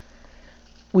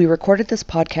We recorded this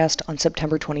podcast on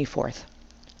September 24th.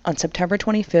 On September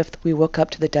 25th, we woke up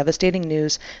to the devastating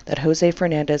news that José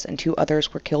Fernández and 2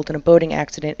 others were killed in a boating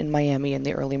accident in Miami in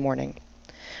the early morning.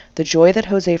 The joy that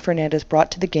José Fernández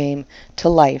brought to the game, to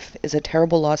life, is a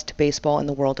terrible loss to baseball and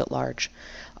the world at large.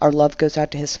 Our love goes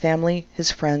out to his family,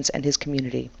 his friends, and his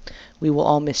community. We will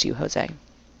all miss you, José.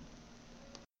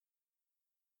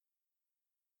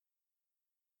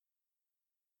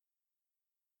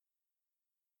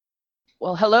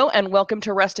 Well, hello and welcome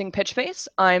to Resting Pitchface.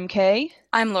 I'm Kay.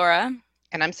 I'm Laura.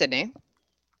 And I'm Sydney.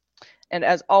 And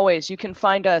as always, you can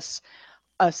find us,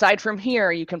 aside from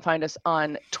here, you can find us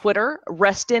on Twitter,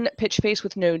 Restin Pitchface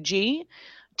with no G,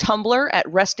 Tumblr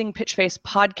at Resting Pitchface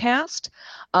Podcast.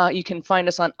 You can find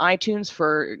us on iTunes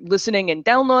for listening and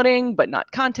downloading, but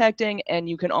not contacting. And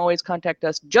you can always contact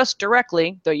us just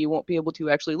directly, though you won't be able to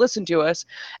actually listen to us,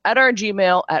 at our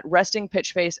Gmail at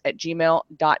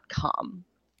restingpitchface@gmail.com.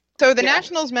 So the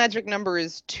Nationals' magic number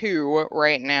is 2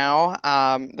 right now.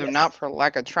 They're not for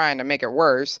lack of trying to make it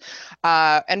worse.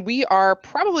 And we are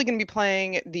probably going to be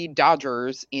playing the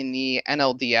Dodgers in the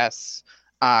NLDS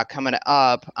coming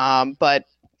up. But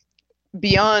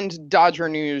beyond Dodger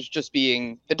news just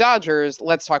being the Dodgers,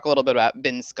 let's talk a little bit about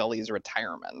Vin Scully's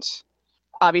retirement.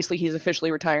 Obviously, he's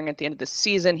officially retiring at the end of the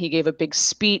season. He gave a big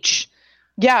speech.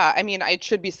 Yeah, I mean, it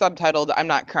should be subtitled, "I'm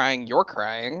not crying, you're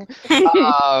crying."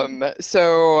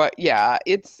 So, yeah,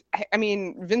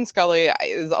 Vin Scully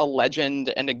is a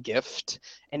legend and a gift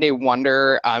and a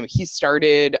wonder. He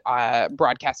started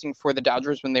broadcasting for the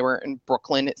Dodgers when they were in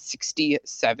Brooklyn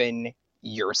 67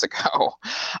 years ago.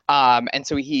 And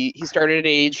so he started at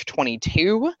age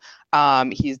 22.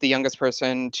 He's the youngest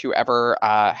person to ever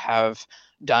have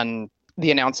done the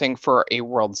announcing for a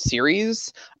World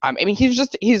Series.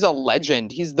 He's a legend.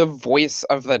 He's the voice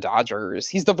of the Dodgers.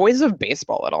 He's the voice of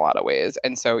baseball in a lot of ways.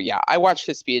 And so, yeah, I watched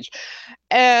his speech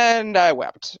and I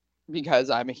wept because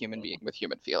I'm a human being with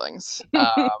human feelings.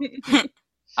 And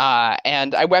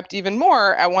I wept even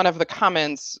more at one of the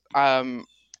comments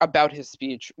about his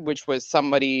speech, which was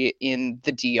somebody in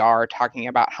the DR talking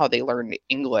about how they learned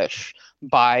English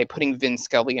by putting Vin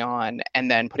Scully on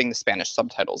and then putting the Spanish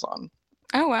subtitles on.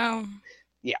 Oh, wow.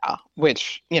 Yeah,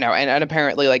 which, and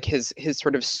apparently like his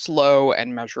sort of slow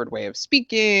and measured way of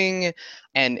speaking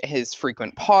and his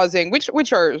frequent pausing, which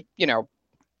are,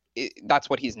 that's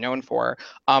what he's known for,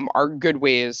 are good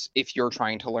ways if you're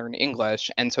trying to learn English.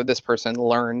 And so this person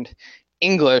learned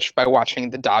English by watching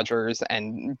the Dodgers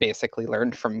and basically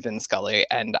learned from Vin Scully,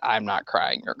 and I'm not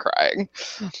crying, you're crying.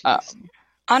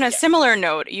 On a similar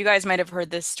note, you guys might have heard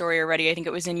this story already. I think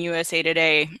it was in USA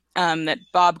Today that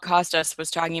Bob Costas was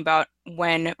talking about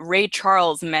when Ray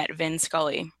Charles met Vin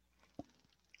Scully.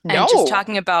 No. And just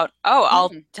talking about,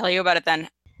 I'll tell you about it then.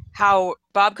 How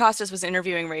Bob Costas was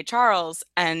interviewing Ray Charles,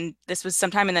 and this was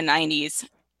sometime in the 90s.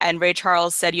 And Ray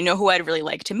Charles said, "You know who I'd really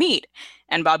like to meet?"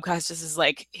 And Bob Costas is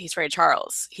like, "He's Ray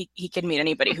Charles. He can meet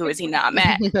anybody. Who has he not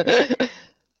met?"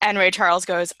 And Ray Charles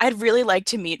goes, "I'd really like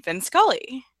to meet Vin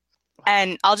Scully."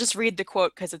 And I'll just read the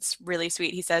quote because it's really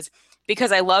sweet. He says,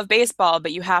 "Because I love baseball,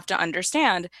 but you have to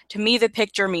understand, to me the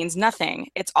picture means nothing.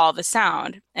 It's all the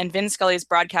sound. And Vin Scully's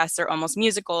broadcasts are almost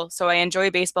musical, so I enjoy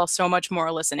baseball so much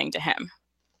more listening to him."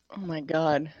 Oh my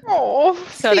God. Oh.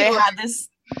 So they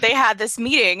had this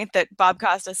meeting that Bob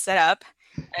Costas set up,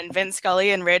 and Vin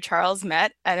Scully and Ray Charles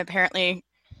met, and apparently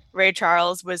Ray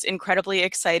Charles was incredibly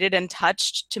excited and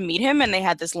touched to meet him, and they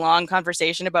had this long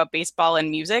conversation about baseball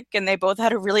and music, and they both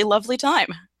had a really lovely time.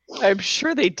 I'm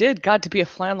sure they did. Got to be a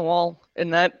fly on the wall in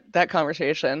that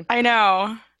conversation. I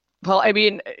know. Well, I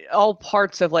mean, all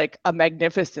parts of like a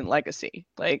magnificent legacy.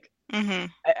 Like, I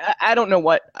don't know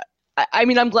what.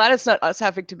 I'm glad it's not us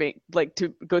having to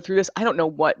to go through this. I don't know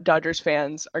what Dodgers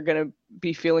fans are going to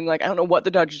be feeling like. I don't know what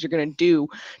the Dodgers are going to do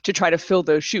to try to fill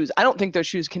those shoes. I don't think those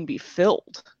shoes can be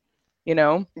filled.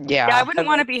 Yeah, I wouldn't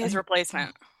want to be his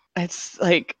replacement. It's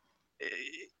like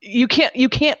you can't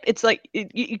it's like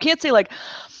you can't say like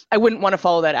I wouldn't want to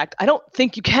follow that act. I don't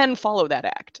think you can follow that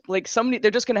act. Like they're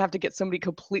just going to have to get somebody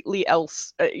completely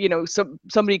else,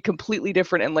 somebody completely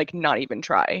different and like not even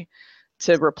try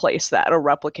to replace that or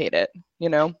replicate it,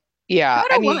 Yeah,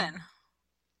 What a woman.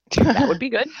 That would be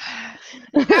good.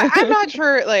 I'm not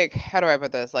sure, like, how do I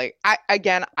put this? Like, I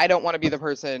don't want to be the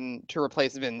person to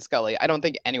replace Vin Scully. I don't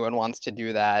think anyone wants to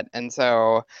do that. And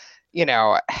so,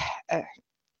 I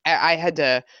had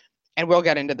to, and we'll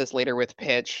get into this later with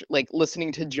pitch, like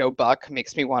listening to Joe Buck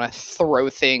makes me want to throw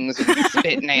things with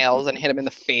spit nails and hit him in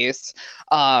the face.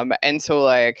 And so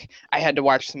like I had to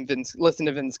listen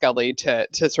to Vin Scully to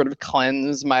sort of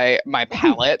cleanse my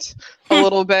palate a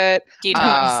little bit.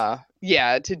 Detox.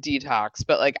 Yeah, to detox.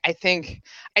 But like I think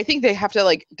they have to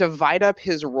like divide up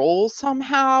his role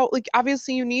somehow. Like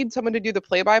obviously you need someone to do the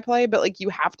play-by-play, but like you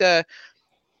have to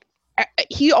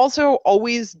he also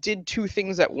always did two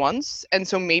things at once, and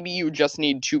so maybe you just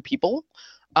need two people.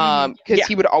 Because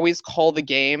he would always call the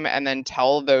game and then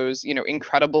tell those,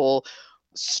 incredible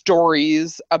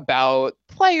stories about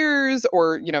players,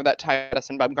 or that time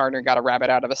Madison Bumgarner got a rabbit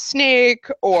out of a snake,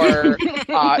 or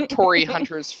Torii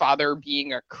Hunter's father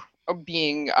being a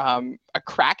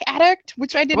crack addict,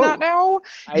 which I did not know.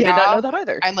 I did not know that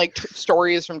either. And like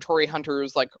stories from Torii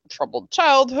Hunter's like troubled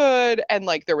childhood, and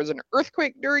like there was an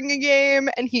earthquake during a game,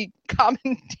 and he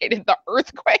commentated the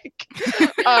earthquake.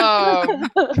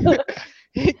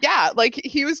 Yeah, like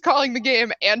he was calling the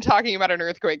game and talking about an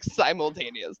earthquake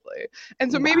simultaneously. And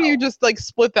so maybe you just like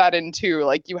split that in two.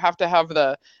 Like you have to have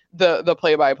the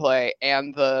play-by-play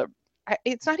and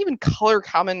it's not even color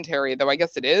commentary, though I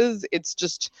guess it is. It's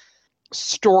just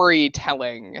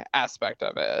storytelling aspect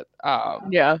of it.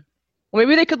 Yeah. Well,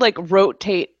 maybe they could like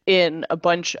rotate in a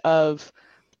bunch of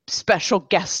special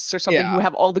guests or something who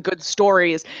have all the good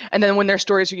stories, and then when their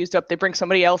stories are used up, they bring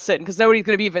somebody else in, because nobody's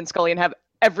going to be Vin Scully and have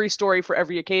every story for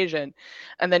every occasion,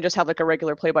 and then just have like a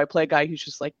regular play-by-play guy who's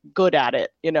just like good at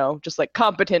it, just like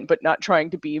competent, but not trying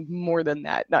to be more than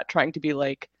that, not trying to be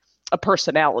like a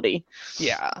personality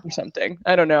or something.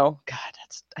 I don't know. God,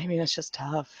 it's just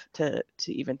tough to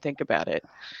even think about it.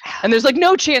 And there's like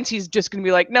no chance he's just gonna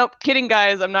be like, nope, kidding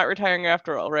guys, I'm not retiring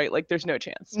after all, right? Like there's no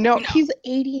chance. No. He's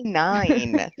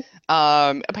 89.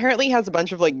 Apparently has a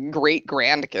bunch of like great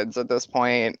grandkids at this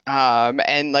point.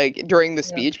 And like during the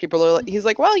speech, people are like, he's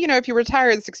like, well, if you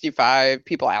retire at 65,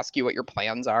 people ask you what your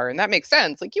plans are, and that makes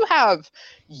sense. Like you have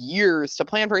years to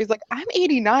plan for. He's like, I'm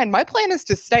 89. My plan is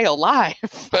to stay alive.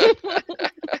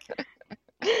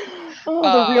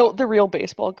 The real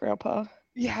baseball grandpa.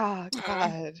 Yeah,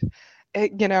 God.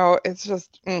 It's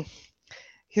just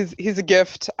he's a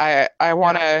gift. I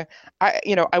want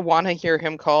to hear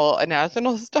him call a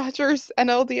Nationals Dodgers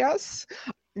NLDS.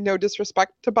 No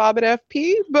disrespect to Bob at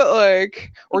FP, but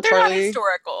like, or they're Charlie. Not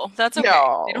historical. That's okay.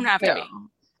 No, they don't have to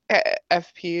be.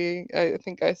 FP, I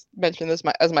think I mentioned this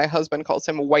as my husband calls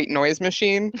him, white noise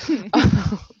machine.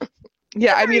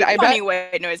 Yeah, I mean, I bet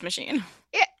white noise machine.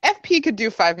 FP could do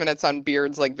 5 minutes on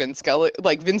Beards like Vin Scully.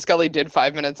 Like Vin Scully did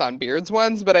 5 minutes on Beards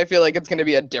once, but I feel like it's going to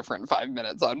be a different 5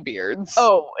 minutes on Beards.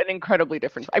 Oh, an incredibly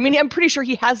different. I mean, I'm pretty sure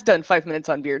he has done 5 minutes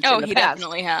on Beards. Oh, in the he past.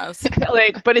 Definitely has.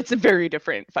 But it's a very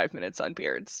different 5 minutes on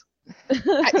Beards.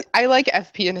 I like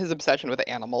FP and his obsession with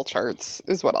animal charts,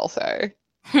 is what I'll say.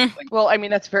 Well, I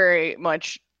mean, that's very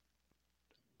much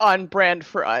on brand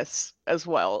for us as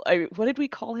well. What did we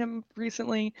call him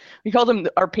recently? We called him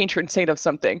our patron saint of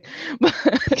something.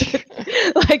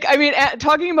 Like, I mean,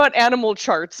 talking about animal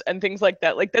charts and things like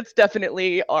that, like that's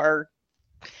definitely our.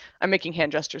 I'm making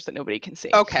hand gestures that nobody can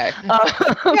see. Okay.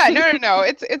 Yeah, no.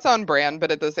 It's on brand, but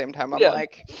at the same time, I'm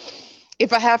like,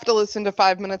 if I have to listen to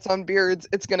 5 minutes on Beards,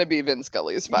 it's going to be Vin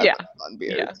Scully's 5 minutes on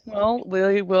Beards. Yeah. Well,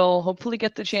 we will hopefully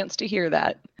get the chance to hear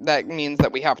that. That means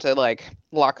that we have to like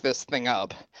lock this thing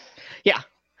up. Yeah.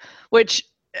 Which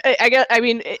I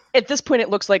mean, at this point, it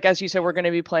looks like, as you said, we're going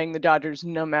to be playing the Dodgers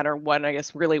no matter what. And I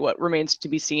guess really what remains to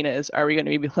be seen is, are we going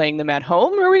to be playing them at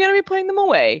home, or are we going to be playing them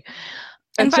away?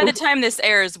 And by the time this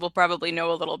airs, we'll probably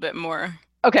know a little bit more.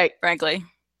 Okay. Frankly.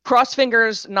 Cross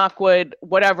fingers, knock wood,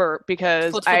 whatever,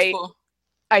 because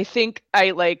I think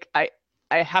I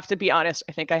have to be honest.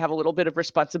 I think I have a little bit of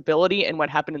responsibility in what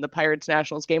happened in the Pirates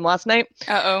Nationals game last night.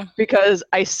 Because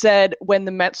I said when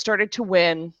the Mets started to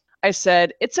win, I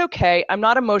said, it's okay. I'm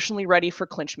not emotionally ready for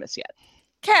Clinchmas yet.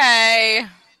 Okay.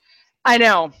 I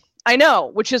know.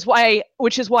 Which is why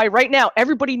right now,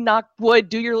 everybody knock wood,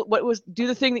 do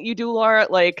the thing that you do, Laura.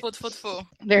 Like,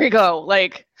 there you go.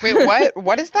 Like, wait, what?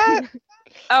 What is that?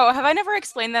 Oh, have I never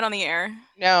explained that on the air?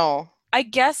 No. I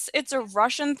guess it's a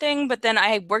Russian thing, but then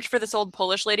I worked for this old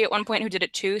Polish lady at one point who did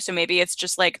it too, so maybe it's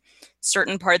just like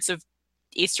certain parts of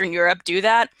Eastern Europe do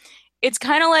that. It's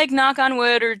kind of like knock on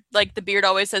wood, or like the Beard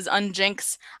always says,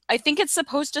 unjinx. I think it's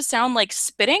supposed to sound like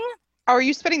spitting. Oh, are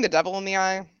you spitting the devil in the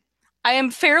eye? I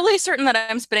am fairly certain that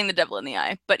I'm spitting the devil in the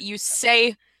eye, but you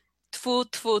say tfu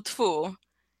tfu tfu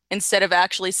instead of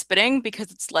actually spitting because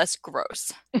it's less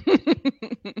gross.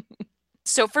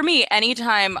 So for me,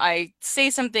 anytime I say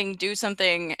something, do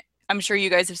something, I'm sure you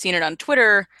guys have seen it on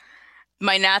Twitter,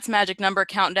 my Nat's Magic Number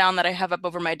countdown that I have up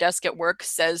over my desk at work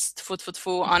says tfu tfu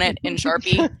tfu on it in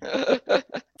Sharpie.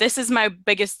 This is my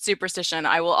biggest superstition.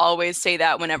 I will always say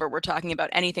that whenever we're talking about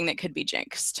anything that could be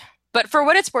jinxed. But for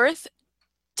what it's worth,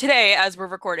 today, as we're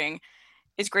recording,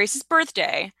 is Grace's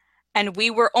birthday, And we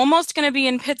were almost going to be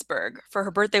in Pittsburgh for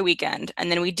her birthday weekend. And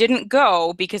then we didn't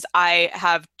go because I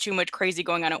have too much crazy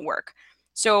going on at work.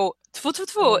 So,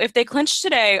 if they clinch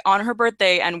today on her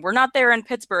birthday and we're not there in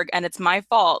Pittsburgh and it's my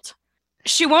fault,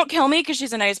 she won't kill me because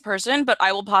she's a nice person, but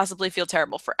I will possibly feel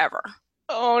terrible forever.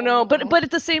 Oh, no. But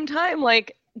at the same time,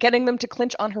 like, getting them to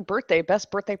clinch on her birthday, best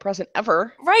birthday present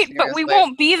ever. Right, Seriously. but we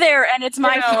won't be there and it's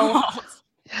my fault.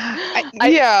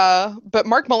 Yeah, but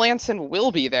Mark Melanson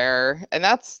will be there, and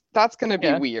that's going to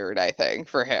be weird, I think,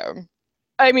 for him.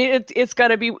 I mean, it's got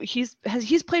to be. He's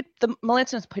played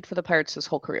Melanson has played for the Pirates his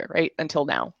whole career, right? Until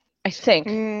now, I think.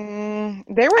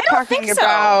 They were talking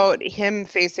about him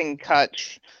facing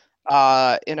Kutch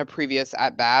in a previous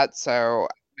at bat, so.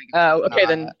 Oh, okay,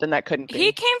 then that couldn't be.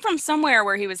 He came from somewhere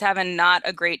where he was having not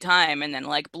a great time, and then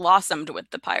like blossomed with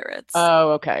the Pirates.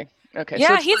 Oh, okay. Okay.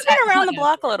 Yeah, so he's been around the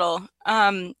block a little.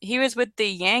 He was with the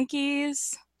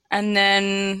Yankees, and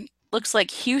then looks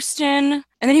like Houston, and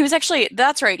then he was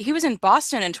that's right, he was in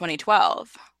Boston in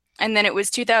 2012, and then it was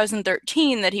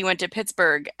 2013 that he went to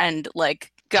Pittsburgh and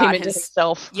like got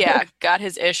himself. got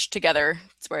his ish together,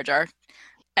 swear jar,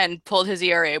 and pulled his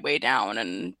ERA way down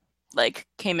and like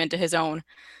came into his own.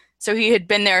 So he had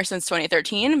been there since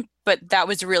 2013, but that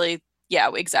was really. Yeah,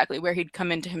 exactly, where he'd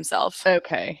come into himself.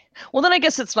 Okay. Well, then I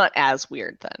guess it's not as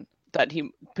weird then that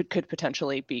he could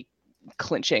potentially be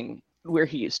clinching where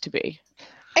he used to be.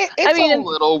 It's a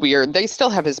little weird. They still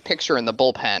have his picture in the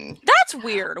bullpen. That's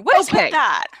weird. What is with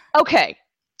that? Okay.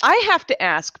 I have to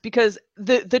ask because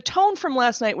the tone from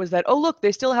last night was that, oh, look,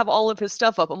 they still have all of his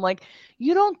stuff up. I'm like,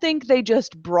 you don't think they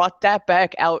just brought that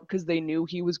back out because they knew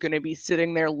he was going to be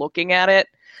sitting there looking at it?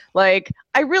 Like,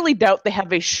 I really doubt they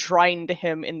have a shrine to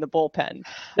him in the bullpen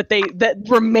that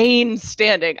remains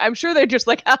standing. I'm sure they're just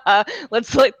like, haha,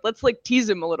 let's tease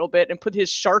him a little bit and put his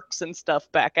sharks and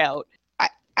stuff back out.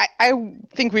 I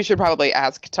think we should probably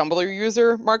ask Tumblr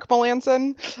user Mark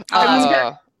Melanson.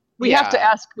 We have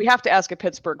to ask a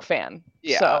Pittsburgh fan.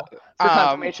 Yeah. So for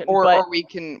confirmation. Or we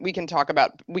can talk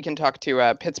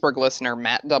to Pittsburgh listener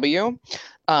Matt W.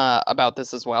 About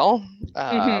this as well.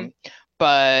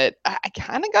 But I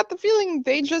kind of got the feeling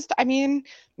they just, I mean,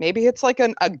 maybe it's like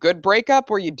a good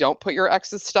breakup where you don't put your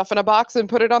ex's stuff in a box and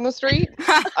put it on the street.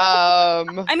 I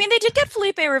mean, they did get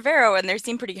Felipe Rivero and they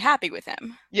seem pretty happy with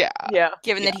him. Yeah.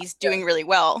 Given that he's doing really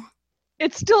well.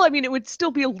 It's still, I mean, it would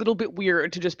still be a little bit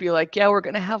weird to just be like, yeah, we're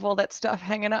going to have all that stuff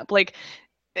hanging up. Like,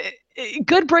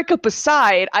 good breakup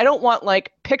aside, I don't want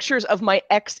like pictures of my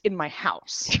ex in my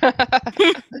house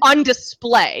on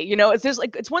display. You know,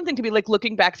 it's one thing to be like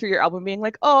looking back through your album being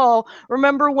like, oh,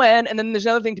 remember when? And then there's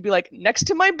another thing to be like, next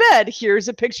to my bed, here's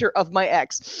a picture of my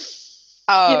ex.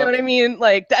 You know what I mean?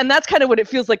 Like, and that's kind of what it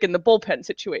feels like in the bullpen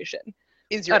situation.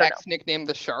 Is your ex nicknamed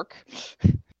the Shark?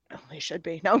 Oh, he should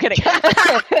be. No, I'm kidding.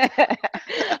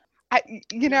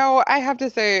 I have to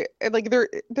say, like,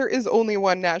 there is only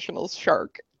one Nationals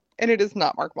Shark, and it is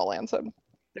not Mark Melanson.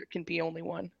 There can be only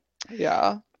one.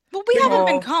 Yeah. But we haven't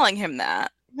been calling him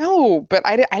that. No, but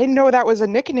I didn't know that was a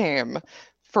nickname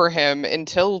for him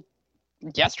until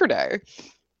yesterday.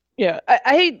 Yeah,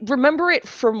 I remember it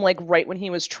from like right when he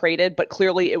was traded, but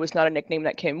clearly it was not a nickname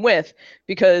that came with,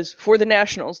 because for the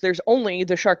Nationals, there's only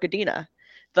the Sharkadina.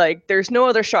 Like, there's no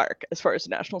other shark as far as the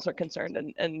Nationals are concerned,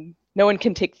 and no one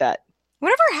can take that.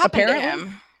 Whatever happened to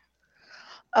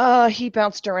him? He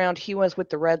bounced around. He was with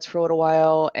the Reds for a little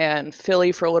while and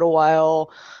Philly for a little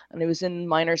while, and he was in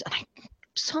minors. And I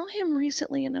saw him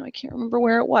recently, and now I can't remember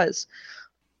where it was.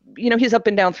 You know, he's up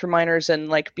and down through minors and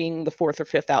like being the fourth or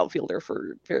fifth outfielder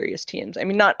for various teams. I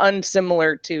mean, not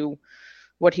unsimilar to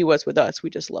what he was with us. We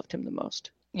just loved him the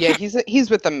most. Yeah, he's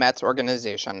with the Mets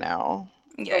organization now.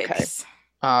 Yikes. Okay.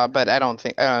 But I don't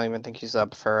even think he's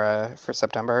up for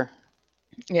September.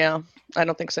 Yeah, I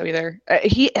don't think so either.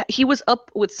 He was up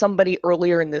with somebody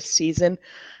earlier in this season,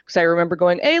 because I remember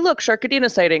going, "Hey, look, Sharkadina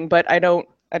sighting," but I don't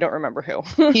remember who.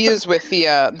 He is with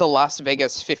the Las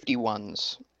Vegas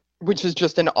 51s, which is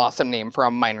just an awesome name for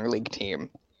a minor league team.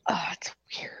 Oh, it's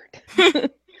weird.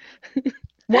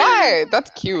 Why? That's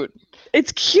cute.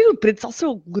 It's cute, but it's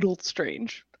also a little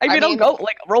strange. I mean, I'll go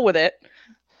roll with it.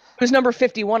 Who's number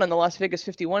 51 on the Las Vegas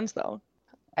 51s, though?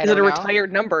 Is it a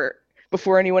retired number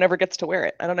before anyone ever gets to wear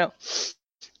it? I don't know.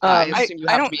 I assume you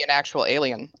have to be an actual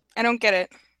alien. I don't get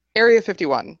it. Area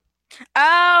 51.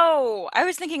 Oh, I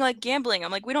was thinking like gambling.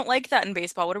 I'm like, we don't like that in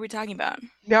baseball. What are we talking about?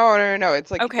 No. It's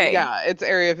like, okay. Yeah, it's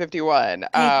Area 51.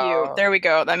 Thank you. There we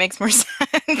go. That makes more sense.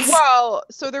 Well,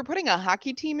 so they're putting a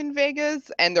hockey team in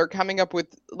Vegas, and they're coming up with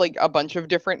like a bunch of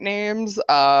different names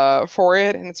for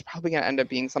it, and it's probably going to end up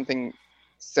being something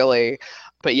silly.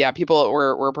 But yeah, people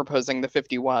were proposing the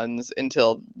 51s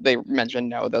until they mentioned,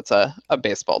 no, that's a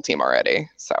baseball team already.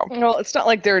 So well, it's not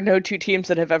like there are no two teams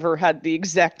that have ever had the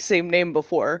exact same name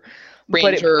before, but it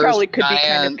Rangers, probably could be kind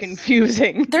of Giants.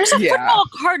 confusing. There's a Yeah. football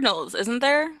Cardinals, isn't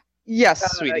there?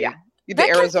 Yes, sweetie. Yeah. The That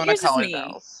Arizona confuses me.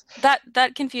 Cardinals.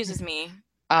 That confuses me.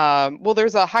 Well,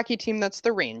 there's a hockey team that's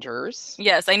the Rangers.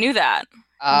 Yes, I knew that.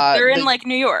 They're in like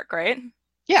New York, right?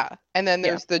 Yeah, and then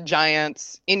there's the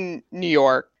Giants in New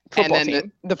York, Football and then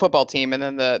team. the football team, and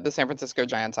then the San Francisco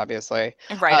Giants, obviously.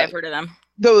 Right, I've heard of them.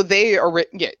 Though they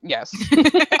yes,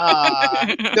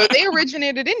 though they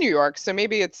originated in New York, so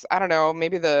maybe it's, I don't know,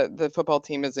 maybe the football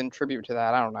team is in tribute to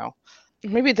that. I don't know.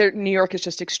 Maybe New York is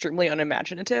just extremely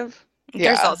unimaginative.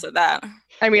 There's Yeah. also that.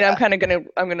 I mean, Yeah.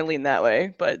 I'm gonna lean that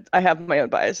way, but I have my own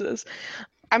biases.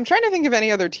 I'm trying to think of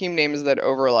any other team names that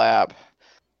overlap.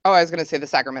 Oh, I was gonna say the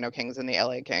Sacramento Kings and the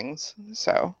LA Kings.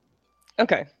 So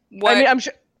Okay. What? I mean, I'm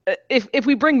sure if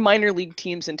we bring minor league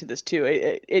teams into this too,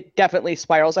 it definitely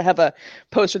spirals. I have a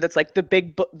poster that's like the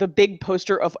big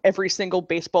poster of every single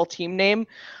baseball team name,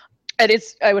 and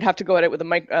I would have to go at it with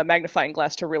a magnifying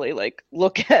glass to really like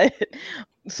look at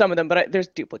some of them, but there's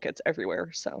duplicates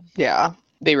everywhere. So yeah,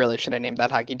 they really should have named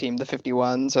that hockey team the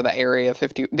 51s or the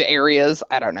areas.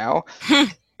 I don't know.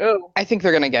 oh, I think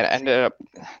they're gonna ended up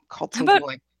called something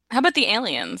like. How about the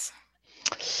aliens?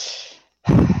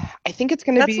 I think it's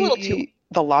gonna That's a little be too-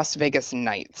 the Las Vegas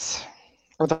Knights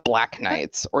or the Black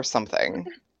Knights or something.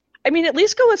 I mean, at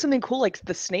least go with something cool like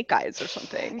the Snake Eyes or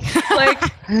something. Like,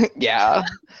 Yeah.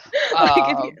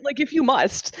 if you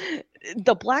must,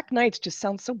 the Black Knights just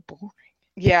sound so boring.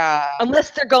 Yeah.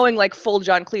 Unless they're going like full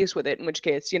John Cleese with it, in which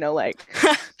case, like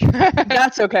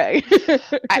that's okay.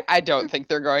 I don't think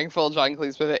they're going full John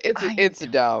Cleese with it. I It's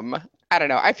dumb. I don't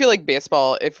know. I feel like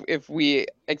baseball, if we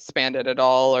expand it at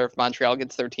all, or if Montreal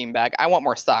gets their team back, I want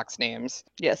more Sox names.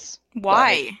 Yes,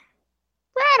 Why?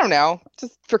 I don't know.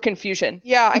 Just for confusion.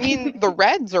 yeah. I mean, the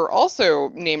Reds are also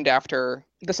named after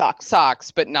The Sox.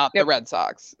 Sox, but not the Yep. Red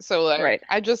Sox. So like, Right.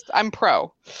 I'm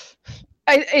pro.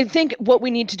 I think what we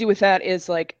need to do with that is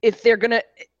like if we're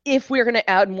gonna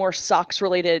add more Sox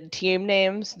related team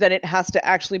names, then it has to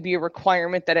actually be a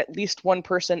requirement that at least one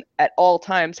person at all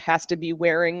times has to be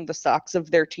wearing the socks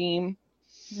of their team.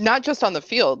 Not just on the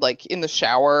field, like in the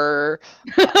shower,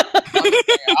 on the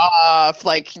day off.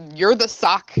 Like you're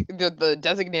the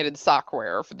designated sock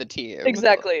wearer for the team.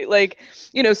 Exactly. Like,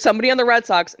 somebody on the Red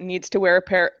Sox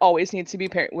always needs to be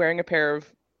wearing a pair of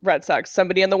Red Sox.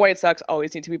 Somebody on the White Sox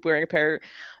always needs to be wearing a pair.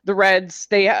 The Reds,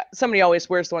 somebody always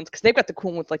wears the ones because they've got the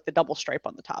cool one with like the double stripe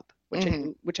on the top,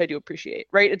 which I do appreciate.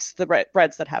 Right? It's the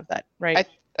Reds that have that, right?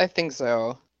 I think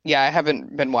so. Yeah, I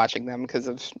haven't been watching them because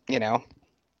of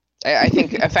I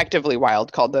think effectively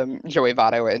Wild called them Joey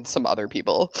Votto and some other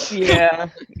people. Yeah.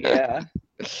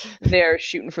 They're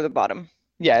shooting for the bottom.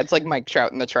 Yeah, it's like Mike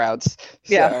Trout and the Trouts.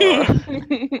 Yeah.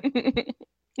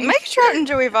 Mike Trout and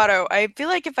Joey Votto, I feel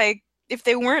like if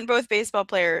they weren't both baseball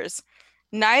players,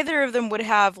 neither of them would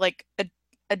have like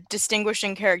a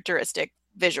distinguishing characteristic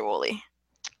visually.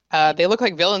 They look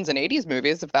like villains in 80s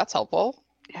movies, if that's helpful.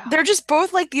 Yeah. They're just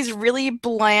both like these really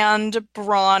bland,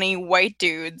 brawny white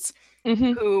dudes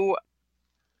who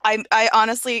I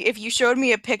honestly, if you showed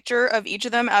me a picture of each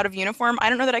of them out of uniform, I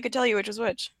don't know that I could tell you which was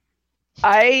which.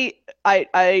 I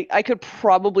could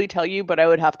probably tell you, but I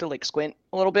would have to like squint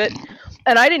a little bit.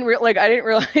 And I didn't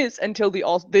realize until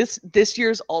this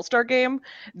year's All-Star game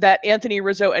that Anthony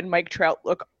Rizzo and Mike Trout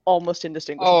look almost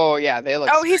indistinguishable. Oh yeah, they look.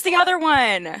 Oh, he's the other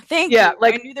one. Thank Yeah, you.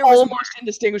 like I knew there was almost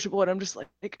indistinguishable, and I'm just like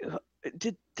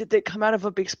did they come out of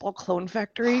a baseball clone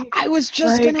factory? I was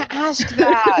just Like- gonna ask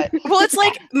that. Well, it's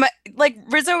like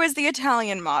Rizzo is the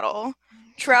Italian model.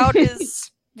 Trout is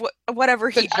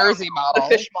whatever The he Jersey The model.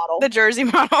 fish model, the Jersey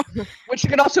model. which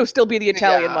could also still be the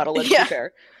Italian Yeah. model. Let's Yeah. be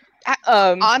fair.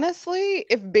 Honestly,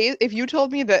 if you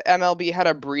told me that MLB had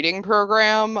a breeding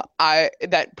program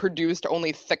that produced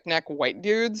only thick neck white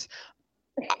dudes,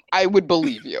 I would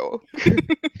believe you.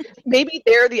 Maybe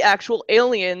they're the actual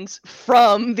aliens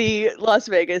from the Las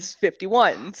Vegas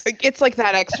 51s. Like, it's like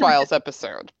that X-Files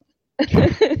episode.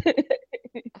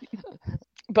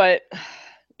 But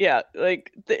yeah,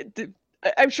 like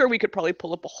I'm sure we could probably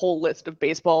pull up a whole list of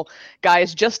baseball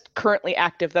guys just currently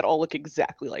active that all look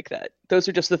exactly like that. Those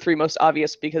are just the three most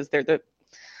obvious because they're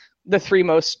the three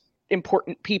most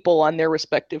important people on their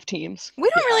respective teams. We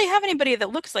don't really have anybody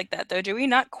that looks like that, though, do we?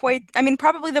 Not quite. I mean,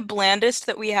 probably the blandest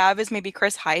that we have is maybe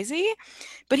Chris Heisey,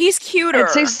 but he's cuter.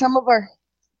 I'd say some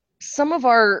of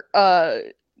our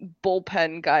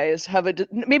bullpen guys have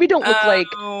maybe don't look like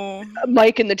Oh.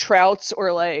 Mike and the Trouts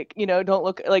or like don't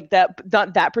look like that,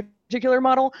 not that particular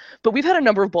model, but we've had a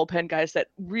number of bullpen guys that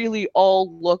really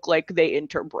all look like they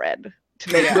interbred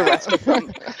to make the rest of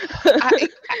them.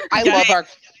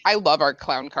 I love our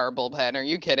clown car bullpen. Are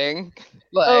you kidding?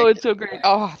 Oh, it's so great.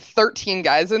 13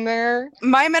 guys in there.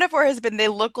 My metaphor has been they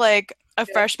look like a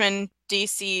freshman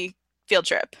DC field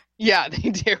trip. Yeah, they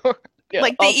do. Yeah.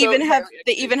 Like they even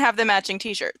have the matching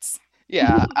t-shirts.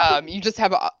 Yeah. You just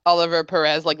have Oliver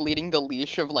Perez like leading the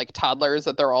leash of like toddlers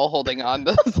that they're all holding on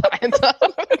to the signs of.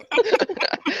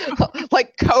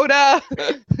 Like Coda,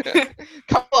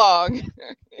 come along.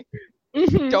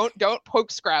 Don't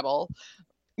poke Scrabble.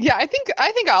 Yeah, I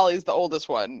think Ollie's the oldest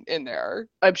one in there.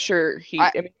 I'm sure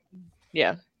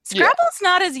yeah. Scrabble's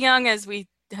not as young as we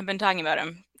have been talking about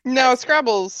him. No,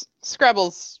 Scrabble's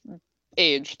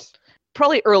aged.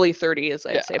 Probably early 30s,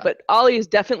 I'd say. But Ollie is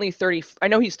definitely 30. I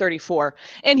know he's 34.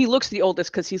 And he looks the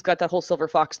oldest because he's got that whole silver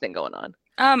fox thing going on.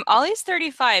 Ollie's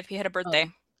 35. He had a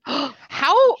birthday.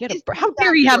 How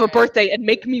dare he have a birthday and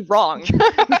make me wrong?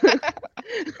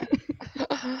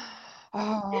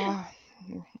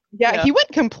 Yeah, he went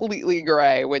completely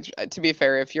gray, which, to be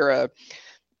fair, if you're a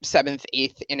 7th,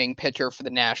 8th inning pitcher for the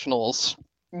Nationals,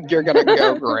 you're going to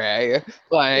go gray.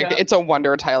 It's a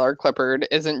wonder Tyler Clippard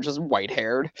isn't just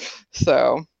white-haired.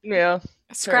 So, yeah.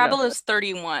 Scrabble is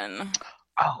 31.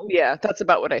 Oh, yeah, that's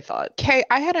about what I thought. Okay,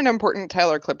 I had an important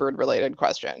Tyler Clippard-related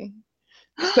question.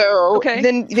 So,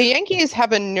 then the Yankees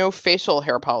have a no facial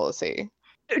hair policy.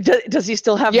 Does he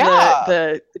still have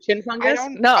the chin fungus?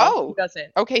 No, he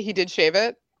doesn't. Okay, he did shave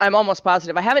it. I'm almost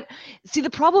positive. I haven't. See, the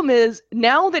problem is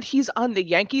now that he's on the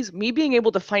Yankees, me being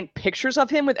able to find pictures of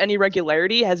him with any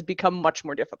regularity has become much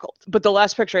more difficult. But the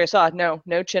last picture I saw,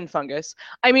 no chin fungus.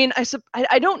 I mean,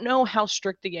 I don't know how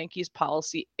strict the Yankees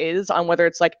policy is on whether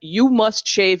it's like you must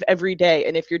shave every day,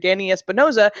 and if you're Danny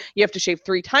Espinosa, you have to shave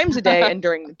 3 times a day and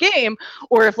during the game,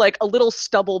 or if like a little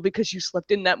stubble because you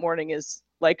slept in that morning is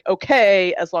like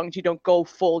okay as long as you don't go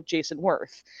full Jason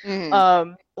Worth.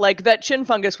 Like that chin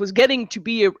fungus was getting to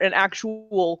be an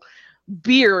actual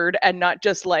beard and not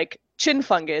just like chin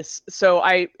fungus, so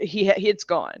it's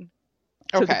gone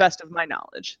to the best of my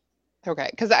knowledge. Okay,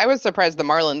 because I was surprised the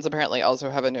Marlins apparently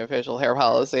also have a no facial hair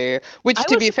policy, which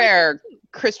to be fair,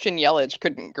 Christian Yelich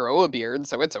couldn't grow a beard,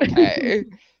 so it's okay.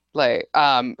 Like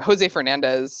Jose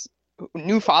Fernandez,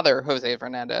 new father Jose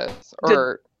Fernandez,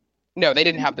 no, they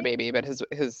didn't have the baby, but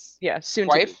his soon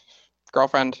wife,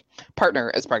 girlfriend,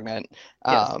 partner is pregnant.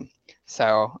 Yes.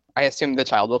 So I assume the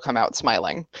child will come out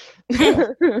smiling.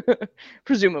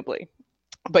 Presumably.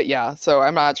 But yeah, so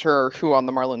I'm not sure who on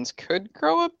the Marlins could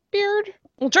grow a beard.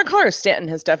 Well, Giancarlo Stanton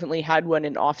has definitely had one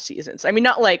in off seasons. I mean,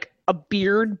 not like a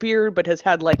beard, but has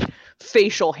had like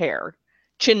facial hair,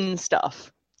 chin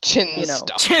stuff. Chin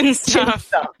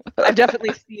stuff. I've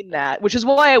definitely seen that, which is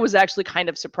why I was actually kind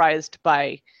of surprised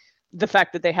by the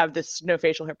fact that they have this no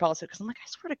facial hair policy, because I'm like, I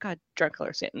swear to God,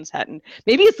 Giancarlo Stanton's hadn't.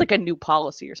 Maybe it's like a new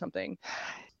policy or something.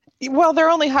 Well, they're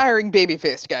only hiring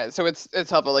baby-faced guys, so it's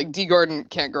helpful. Like D. Gordon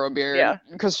can't grow a beard. Yeah.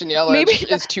 Christian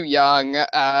Yelich is too young.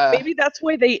 Maybe that's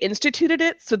why they instituted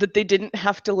it, so that they didn't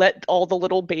have to let all the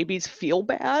little babies feel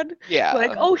bad. Yeah.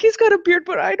 Like, oh, he's got a beard,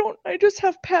 but I just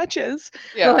have patches.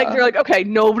 Yeah. They're like, okay,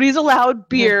 nobody's allowed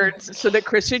beards so that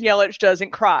Christian Yelich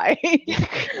doesn't cry.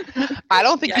 I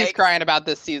don't think he's crying about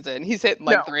this season. He's hitting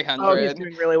like 300. Oh, he's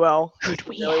doing really well.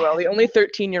 Really well. The only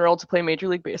 13-year-old to play Major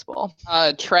League Baseball.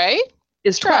 Trey?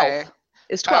 Is 12.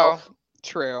 Is 12. Oh,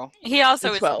 true. He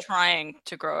also is trying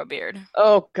to grow a beard.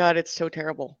 Oh God, it's so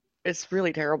terrible. It's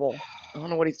really terrible. I don't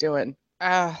know what he's doing.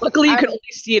 Luckily, you can only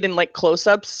see it in like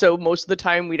close-ups, so most of the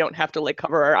time we don't have to like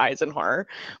cover our eyes in horror.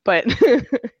 But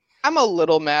I'm a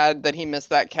little mad that he missed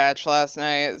that catch last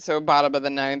night. So bottom of the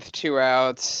 9th, 2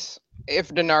 outs. If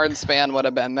Denard Span would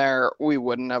have been there, we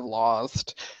wouldn't have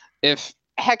lost. If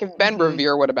Ben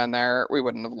Revere would have been there, we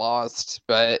wouldn't have lost.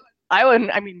 But I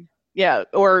wouldn't. I mean. Yeah,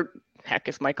 or heck,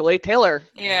 if Michael A. Taylor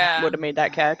would have made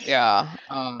that catch. Yeah.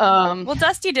 Well,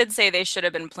 Dusty did say they should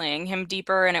have been playing him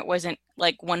deeper, and it wasn't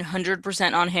like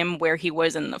 100% on him where he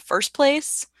was in the first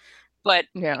place. But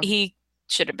he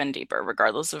should have been deeper,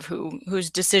 regardless of whose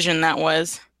decision that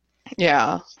was.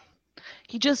 Yeah.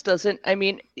 He just doesn't. I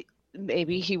mean,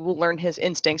 maybe he will learn his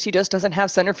instincts. He just doesn't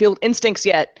have center field instincts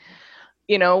yet.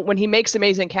 You know, when he makes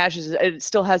amazing catches, it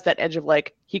still has that edge of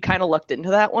like, he kind of lucked into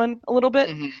that one a little bit.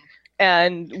 Mm-hmm.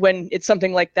 And when it's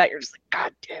something like that, you're just like,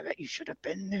 God damn it, you should have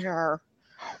been there.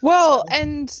 Well,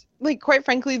 and like, quite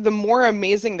frankly, the more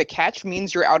amazing the catch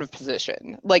means you're out of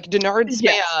position. Like Denard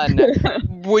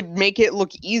Span would make it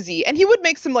look easy, and he would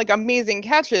make some like amazing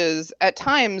catches at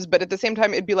times, but at the same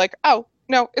time, it'd be like, oh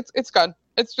no, it's gone.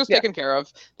 It's just taken care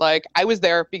of. Like I was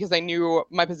there because I knew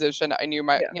my position. I knew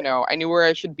I knew where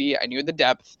I should be. I knew the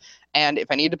depth. And if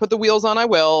I need to put the wheels on, I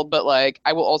will. But like,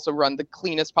 I will also run the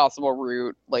cleanest possible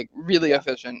route, like really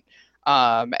efficient.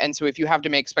 And so if you have to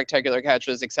make spectacular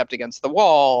catches except against the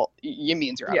wall, it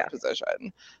means you're out of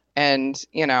position. And,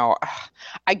 you know,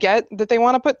 I get that they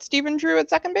want to put Stephen Drew at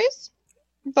second base.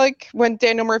 Like when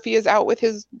Daniel Murphy is out with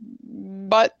his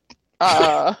butt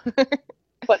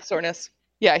soreness.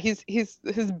 Yeah, he's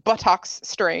his buttocks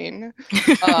strain,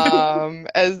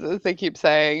 as they keep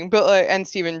saying. But like, and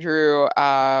Stephen Drew,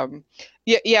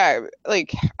 yeah,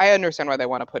 like I understand why they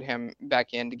want to put him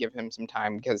back in to give him some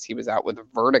time because he was out with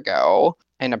vertigo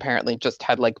and apparently just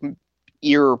had like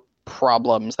ear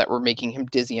problems that were making him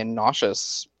dizzy and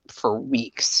nauseous for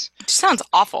weeks. It sounds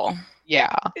awful.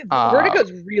 Yeah,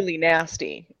 vertigo's really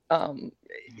nasty.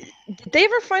 Did they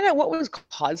ever find out what was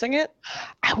causing it?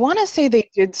 I want to say they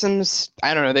did some,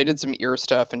 I don't know, they did some ear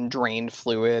stuff and drained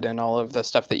fluid and all of the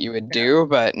stuff that you would do,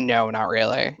 but no, not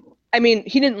really. I mean,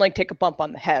 he didn't like take a bump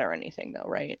on the head or anything though,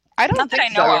 right? I don't Not think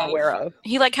that I know so. of. Aware of.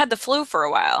 He like had the flu for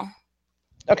a while.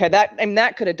 Okay,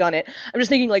 that could have done it. I'm just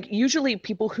thinking like usually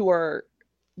people who are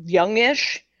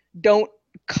youngish don't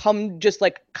come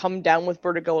down with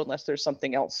vertigo unless there's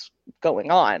something else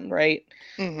going on, right?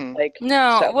 Mm-hmm. Like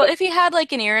no, well, if he had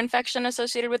like an ear infection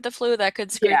associated with the flu, that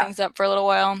could screw things up for a little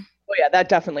while. Oh yeah, that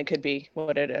definitely could be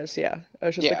what it is. Yeah, I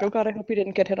was just like, oh god, I hope he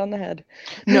didn't get hit on the head.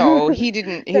 No, he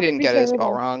didn't. He didn't get his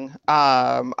spell wrong.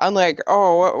 Unlike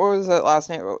what was it last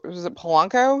night? Was it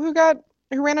Polanco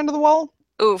who ran into the wall?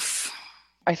 Oof,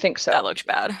 I think so. That looked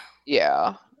bad.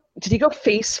 Yeah. Did he go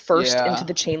face first into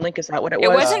the chain link? Is that what it was?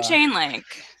 It wasn't chain link.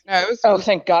 No, it was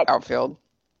thank God. Outfield.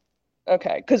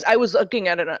 Okay, because I was looking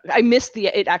at it. I missed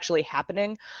it actually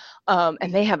happening.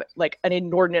 And they have like an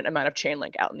inordinate amount of chain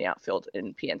link out in the outfield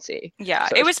in PNC. Yeah,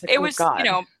 so it was God. you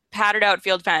know, padded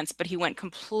outfield fence, but he went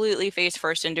completely face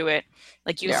first into it.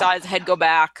 Like you saw his head go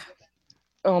back.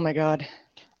 Oh my God.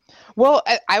 Well,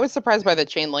 I was surprised by the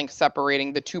chain link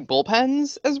separating the two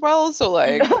bullpens as well. So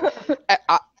like,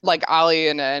 like Ali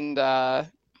and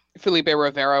Felipe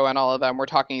Rivero and all of them were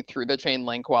talking through the chain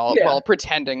link while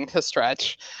pretending to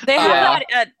stretch. They have that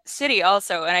at City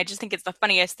also, and I just think it's the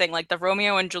funniest thing, like the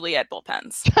Romeo and Juliet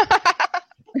bullpens.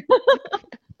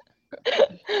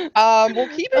 Well,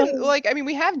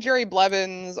 we have Jerry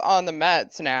Blevins on the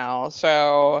Mets now,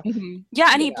 so yeah,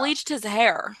 and he bleached his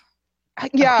hair.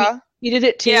 Yeah, he did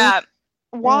it too. Yeah.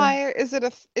 Why is it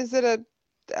a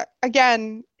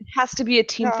again? It has to be a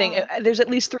team thing. There's at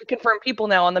least 3 confirmed people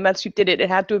now on the Mets who did it. It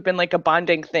had to have been like a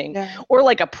bonding thing, or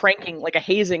like a pranking, like a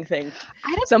hazing thing.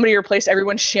 Somebody replaced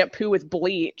everyone's shampoo with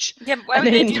bleach. Yeah, but why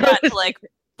would they do that to like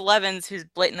Blevins, who's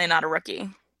blatantly not a rookie?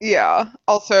 Yeah.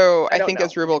 Also, I think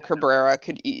Asdrubal Cabrera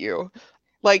could eat you.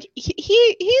 Like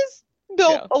he's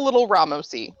built a little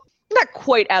Ramos-y. Not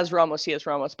quite as Ramos-y as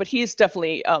Ramos, but he's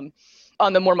definitely on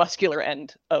the more muscular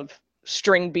end of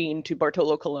string bean to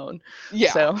Bartolo Colon.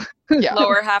 Yeah. So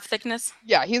lower half thickness.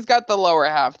 Yeah, he's got the lower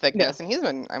half thickness, and he's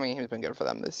been good for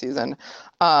them this season.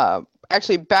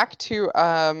 Actually, back to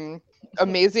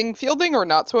amazing fielding or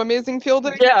not so amazing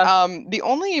fielding. Yeah. The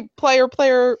only player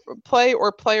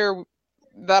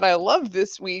that I love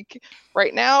this week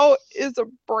right now is a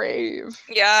Brave.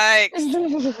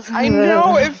 Yikes. I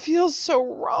know it feels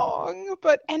so wrong,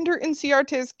 but Ender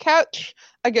Inciarte's catch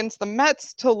against the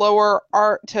Mets to rob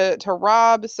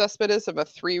Cespedes of a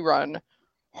 3-run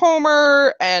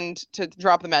homer and to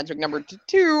drop the magic number to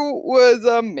 2 was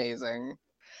amazing.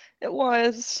 It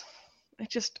was. I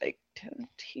can't.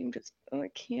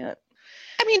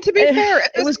 I mean, to be fair,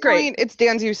 at this point, great. It's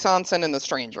Danzu Sanson and the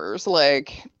Strangers,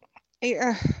 like,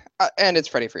 yeah, and it's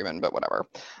Freddie Freeman, but whatever.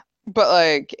 But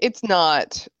like, it's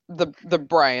not the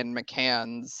Brian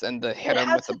McCanns and the hit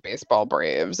him with the baseball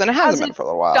Braves, and it hasn't been for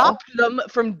a while. Stopped them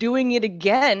from doing it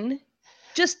again.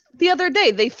 Just the other day,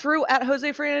 they threw at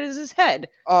Jose Fernandez's head.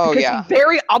 Oh, because yeah. he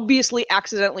very obviously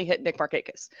accidentally hit Nick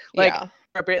Markakis. Like,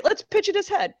 let's pitch at his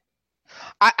head.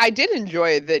 I did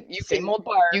enjoy that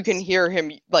you can hear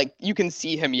him, like, you can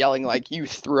see him yelling, like, you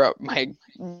threw up my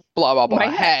blah, blah,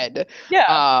 blah head.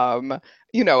 Yeah.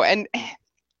 You know, and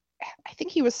I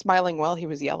think he was smiling while he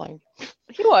was yelling.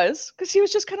 He was, because he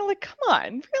was just kind of like, come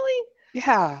on, really?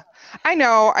 Yeah. I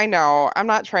know. I'm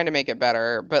not trying to make it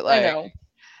better, but like, I know.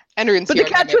 But the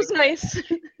catch was nice.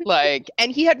 Like,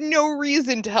 and he had no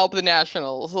reason to help the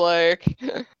Nationals, like,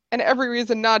 and every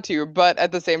reason not to, but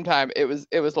at the same time, it was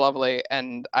lovely,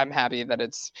 and I'm happy that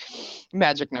it's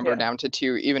magic number down to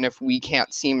 2, even if we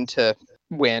can't seem to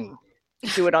win.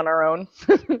 Do it on our own.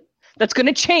 That's going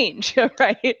to change,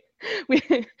 right?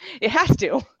 It has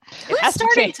to. Who's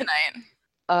starting tonight?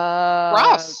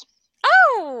 Ross.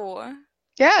 Oh.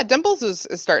 Yeah, Dimples is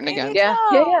starting again. Yeah.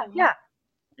 I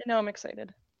know, I'm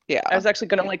excited. Yeah. I was actually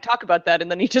going to like talk about that,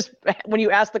 and then he just, when you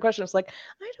asked the question, it's like,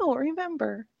 I don't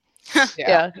remember.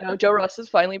 Yeah. No, Joe Ross is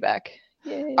finally back.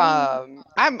 Yay.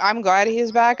 I'm glad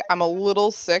he's back. I'm a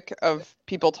little sick of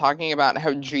people talking about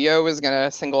how Gio is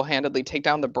gonna single-handedly take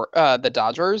down the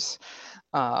Dodgers.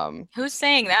 Who's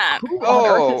saying that? Who on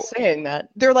earth is saying that?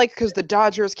 They're like, because the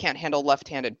Dodgers can't handle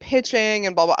left-handed pitching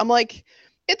and blah blah. I'm like,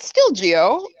 it's still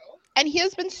Gio, and he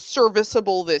has been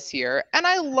serviceable this year, and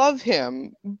I love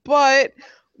him, but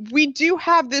we do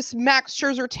have this Max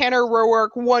Scherzer, Tanner Roark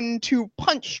 1-2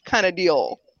 punch kind of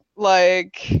deal.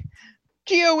 Like,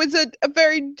 Gio is a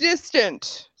very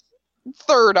distant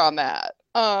third on that.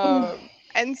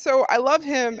 And so I love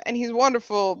him, and he's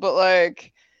wonderful, but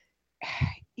like,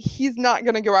 he's not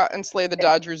going to go out and slay the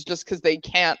Dodgers just because they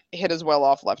can't hit as well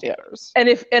off left-handers. And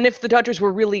if the Dodgers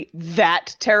were really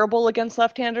that terrible against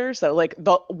left-handers, so like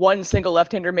the one single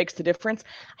left-hander makes the difference,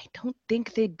 I don't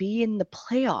think they'd be in the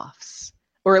playoffs,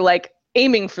 or like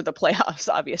aiming for the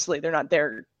playoffs. Obviously, they're not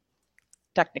there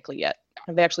technically yet.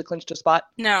 Have they actually clinched a spot?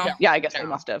 No. Yeah, I guess they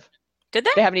must have. Did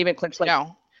they? They haven't even clinched. Like,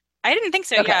 No. I didn't think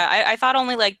so. Okay. Yeah, I thought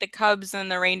only like the Cubs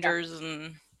and the Rangers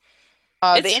and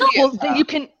The It's Indians, well, you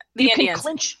can Indians.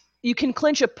 clinch. You can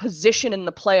clinch a position in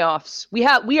the playoffs.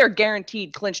 We are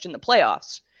guaranteed clinched in the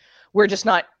playoffs. We're just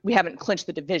not. We haven't clinched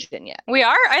the division yet. We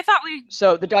are. I thought we.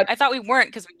 So the Dodgers. I thought we weren't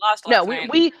because we lost last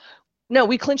night.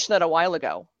 We clinched that a while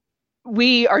ago.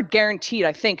 We are guaranteed,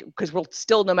 I think, because we'll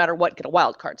still, no matter what, get a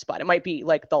wild card spot. It might be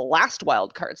like the last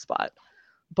wild card spot,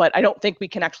 but I don't think we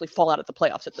can actually fall out of the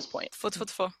playoffs at this point. Foot.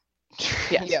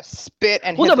 Yes. Yeah, spit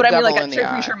and Well, hit no, the but I mean, devil like, in I'm the eye.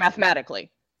 pretty sure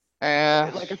mathematically,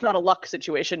 Eh. like, it's not a luck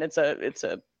situation. It's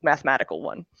a mathematical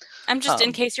one. I'm just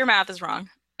in case your math is wrong.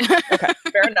 Okay,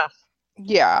 fair enough.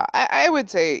 Yeah, I would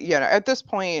say, at this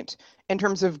point, in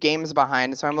terms of games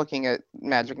behind, so I'm looking at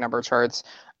magic number charts.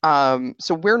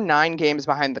 So we're 9 games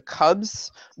behind the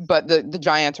Cubs, but the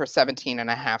Giants are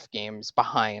 17.5 games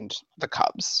behind the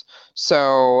Cubs.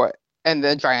 So, and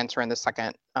the Giants are in the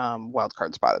second wild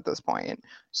card spot at this point.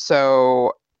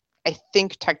 So I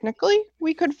think technically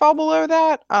we could fall below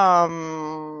that.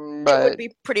 But It would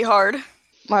be pretty hard.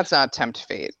 let's not tempt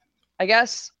fate. I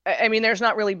guess, I mean, there's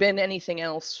not really been anything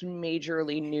else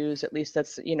majorly news, at least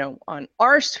that's, on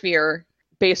our sphere,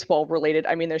 baseball related.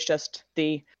 I mean, there's just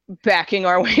the backing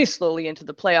our way slowly into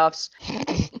the playoffs.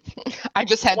 I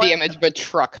just had the image of a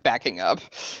truck backing up,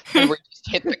 and we just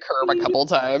hit the curb a couple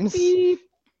times. Beep,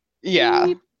 Yeah.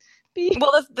 beep, beep.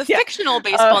 Well, the fictional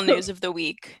baseball news of the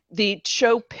week. The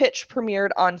show Pitch premiered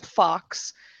on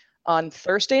Fox on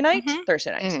Thursday night.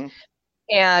 Mhm.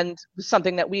 And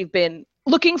something that we've been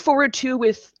looking forward to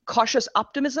with cautious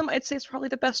optimism, I'd say, is probably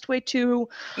the best way to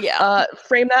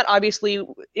frame that. Obviously,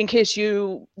 in case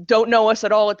you don't know us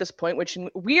at all at this point, which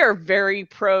we are very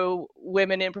pro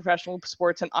women in professional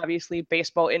sports, and obviously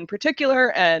baseball in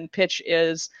particular, and Pitch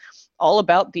is all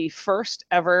about the first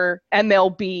ever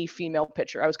MLB female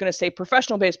pitcher. I was going to say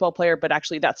professional baseball player, but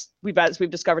actually as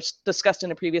we've discussed in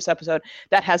a previous episode,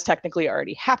 that has technically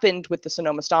already happened with the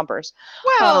Sonoma Stompers.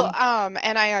 Well,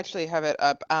 and I actually have it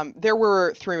up. There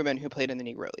were 3 women who played in the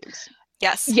Negro Leagues.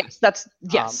 Yes. Yes,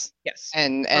 yes.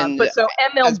 And but so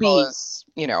MLB, as well as,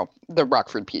 the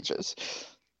Rockford Peaches.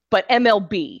 but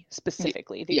MLB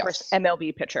specifically, the first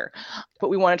MLB pitcher. But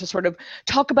we wanted to sort of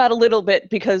talk about a little bit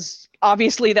because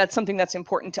obviously that's something that's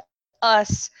important to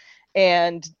us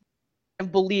and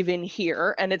believe in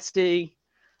here, and it's an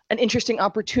interesting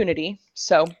opportunity.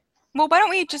 So, well, why don't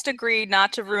we just agree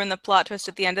not to ruin the plot twist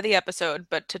at the end of the episode,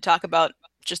 but to talk about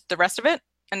just the rest of it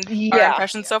and our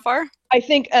impressions so far? I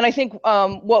think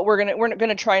what we're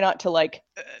gonna try not to like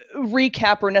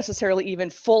recap or necessarily even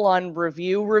full on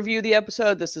review the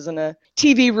episode. This isn't a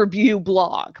TV review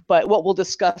blog, but what we'll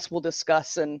discuss,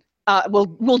 and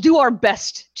we'll do our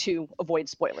best to avoid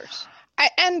spoilers.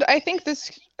 I think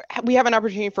we have an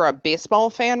opportunity for a baseball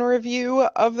fan review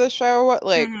of the show.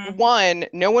 Like, one,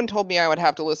 no one told me I would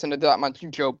have to listen to that much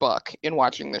Joe Buck in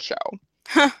watching the show.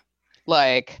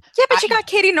 Like, yeah, but you got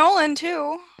Katie Nolan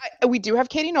too. We do have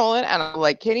Katie Nolan, and I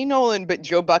like Katie Nolan, but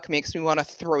Joe Buck makes me want to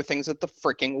throw things at the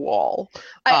freaking wall.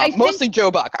 Mostly Joe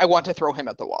Buck. I want to throw him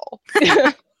at the wall.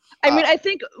 I mean, I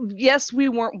think, yes, we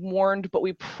weren't warned, but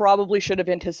we probably should have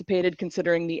anticipated,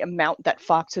 considering the amount that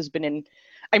Fox has been in.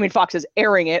 I mean, Fox is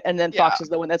airing it, and then Fox is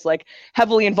the one that's like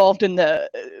heavily involved in the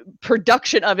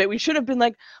production of it. We should have been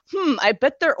like, I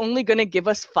bet they're only going to give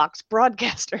us Fox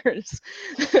broadcasters.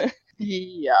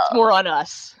 Yeah. It's more on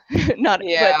us.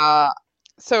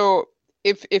 So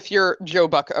if you're Joe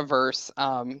Buck averse,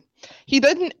 he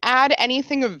doesn't add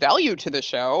anything of value to the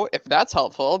show, if that's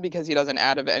helpful, because he doesn't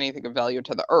add anything of value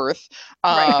to the Earth.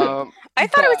 Right. I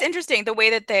thought it was interesting the way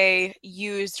that they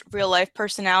used real life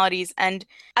personalities, and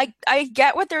I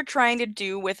get what they're trying to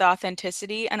do with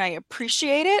authenticity, and I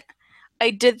appreciate it. I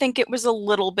did think it was a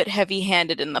little bit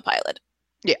heavy-handed in the pilot.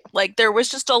 Yeah. Like, there was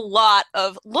just a lot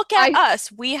of, look at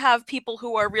us, we have people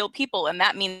who are real people, and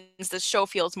that means the show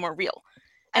feels more real.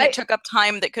 And it took up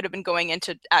time that could have been going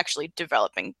into actually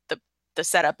developing the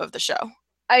setup of the show.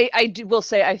 Will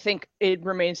say, I think it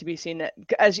remains to be seen that,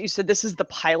 as you said, this is the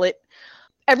pilot.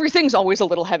 Everything's always a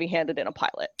little heavy-handed in a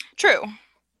pilot. True.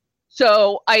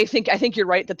 So I think you're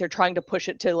right that they're trying to push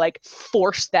it to like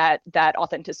force that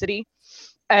authenticity.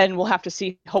 And we'll have to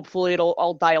see. Hopefully it'll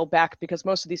all dial back, because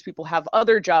most of these people have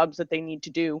other jobs that they need to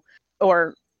do,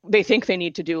 or they think they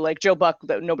need to do, like Joe Buck,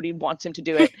 though nobody wants him to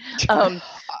do it.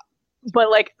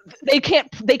 But like they can't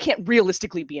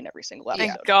realistically be in every single episode.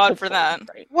 Thank God for that.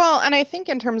 Right? Well, and I think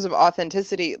in terms of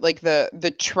authenticity, like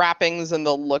the trappings and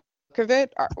the look of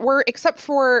it were, except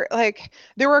for like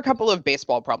there were a couple of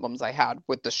baseball problems I had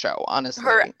with the show, honestly.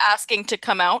 Her asking to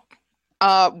come out.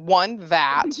 One,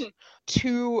 that.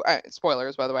 Two,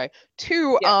 spoilers by the way.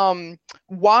 Two,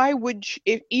 why would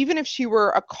even if she were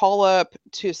a call up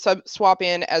to swap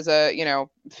in as a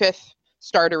fifth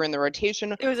starter in the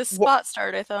rotation, it was a spot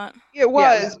start, I thought. It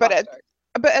was, but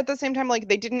at the same time, like,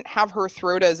 they didn't have her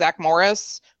throw to Zach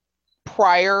Morris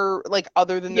prior, like,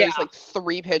 other than those like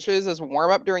 3 pitches as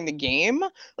warm up during the game.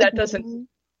 Like, that doesn't.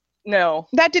 No,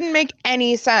 that didn't make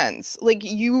any sense. Like,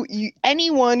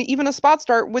 anyone, even a spot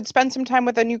start, would spend some time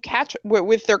with a new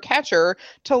with their catcher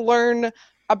to learn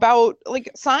about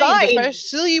like signs,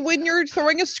 especially when you're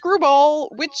throwing a screwball,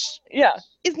 which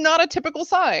is not a typical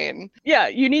sign. Yeah,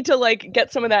 you need to like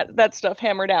get some of that stuff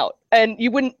hammered out. And it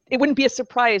wouldn't be a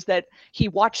surprise that he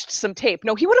watched some tape.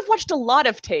 No, he would have watched a lot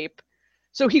of tape,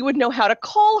 so he would know how to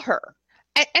call her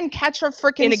and catch a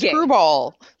freaking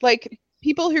screwball. Like,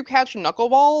 people who catch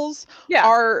knuckleballs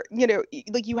are,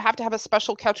 like, you have to have a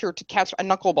special catcher to catch a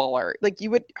knuckleballer. Like, you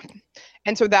would,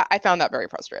 and so that I found that very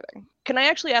frustrating. Can I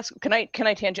actually ask? Can I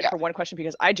tangent for one question,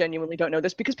 because I genuinely don't know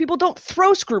this, because people don't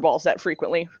throw screwballs that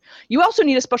frequently. You also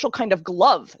need a special kind of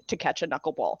glove to catch a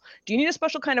knuckleball. Do you need a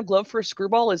special kind of glove for a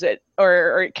screwball? Is it,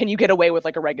 or can you get away with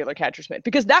like a regular catcher's mitt?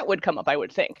 Because that would come up, I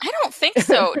would think. I don't think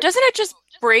so. Doesn't it just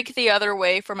break the other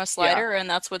way from a slider, and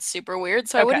that's what's super weird?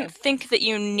 So I wouldn't think that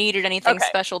you needed anything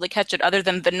special to catch it other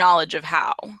than the knowledge of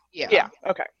how. Yeah.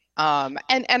 Okay.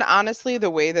 And honestly,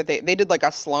 the way that they did like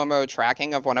a slow-mo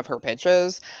tracking of one of her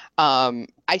pitches,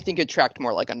 I think it tracked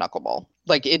more like a knuckleball.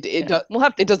 Like it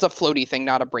does a floaty thing,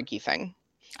 not a breaky thing.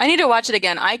 I need to watch it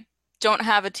again. I don't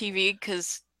have a TV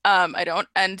because I don't,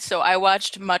 and so I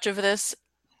watched much of this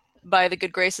by the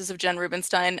good graces of Jen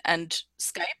Rubinstein and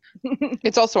Skype.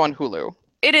 It's also on Hulu.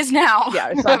 It is now. Yeah,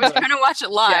 it's I was trying to watch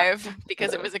it live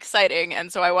because it was exciting,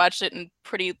 and so I watched it in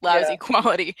pretty lousy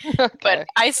quality. Okay. But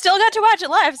I still got to watch it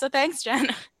live, so thanks, Jen.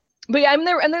 But yeah, and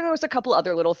then there was a couple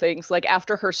other little things. Like,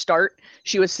 after her start,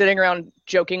 she was sitting around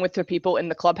joking with the people in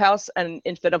the clubhouse, and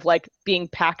instead of like being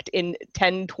packed in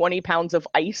 10, 20 pounds of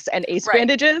ice and ace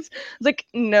bandages, it's like,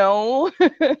 no.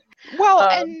 Well,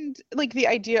 and like the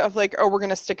idea of like, oh, we're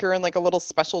gonna stick her in like a little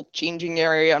special changing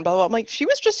area and blah blah. I'm like, she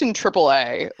was just in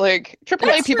AAA. Like,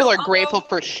 AAA people are grateful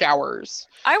for showers.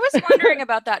 I was wondering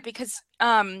about that because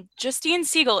Justine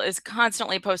Siegel is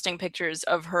constantly posting pictures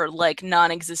of her like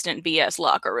non-existent BS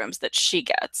locker rooms that she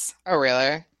gets. Oh,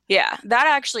 really? Yeah, that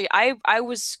actually, I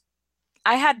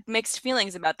had mixed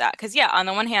feelings about that because on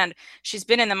the one hand, she's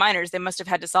been in the minors. They must have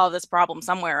had to solve this problem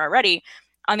somewhere already.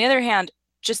 On the other hand,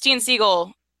 Justine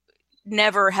Siegel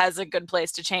never has a good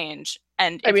place to change.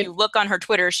 And if you look on her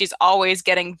Twitter, she's always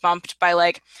getting bumped by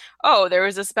like, oh, there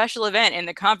was a special event in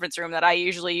the conference room that I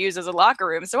usually use as a locker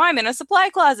room, so I'm in a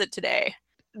supply closet today.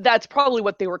 That's probably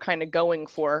what they were kind of going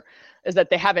for, is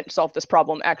that they haven't solved this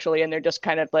problem actually, and they're just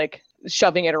kind of like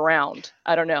shoving it around.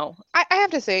 I don't know. I have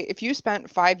to say, if you spent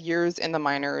 5 years in the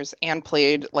minors and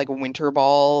played like winter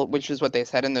ball, which is what they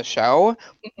said in the show,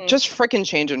 just frickin'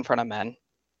 change in front of men.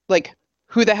 Like,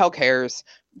 who the hell cares?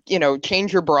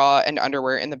 Change your bra and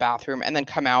underwear in the bathroom and then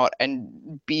come out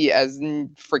and be as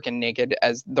freaking naked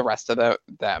as the rest of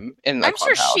them in the I'm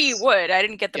clubhouse. Sure she would. I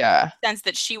didn't get the sense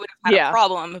that she would have had a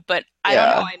problem, but I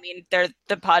don't know. I mean, they're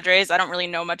the Padres. I don't really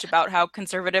know much about how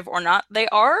conservative or not they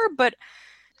are, but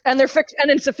and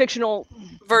it's a fictional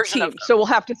version of them. So we'll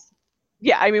have to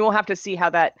we'll have to see how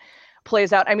that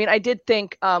plays out. I mean, I did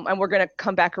think and we're going to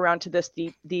come back around to this,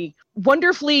 the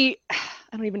wonderfully,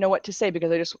 I don't even know what to say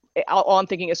because all I'm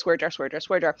thinking is swear jar.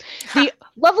 The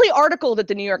lovely article that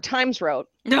the New York Times wrote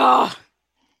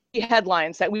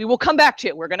headlines that we will come back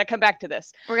to. We're going to come back to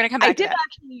this. We're going to come back to that. I did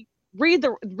actually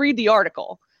read the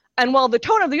article. And while the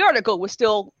tone of the article was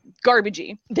still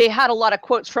garbagey, they had a lot of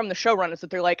quotes from the showrunners that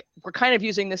they're like, we're kind of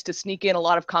using this to sneak in a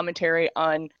lot of commentary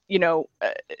on,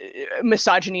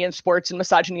 misogyny in sports and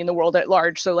misogyny in the world at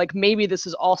large. So like maybe this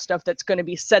is all stuff that's going to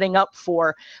be setting up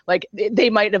for, like, they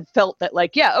might have felt that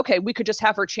like, yeah, okay, we could just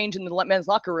have her change in the men's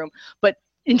locker room. But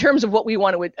in terms of what we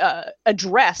want to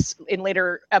address in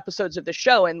later episodes of the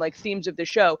show and like themes of the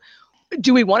show,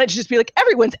 do we want it to just be like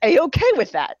everyone's A-okay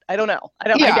with that? I don't know. I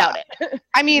doubt it.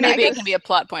 I mean, maybe it can be a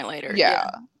plot point later.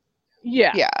 Yeah.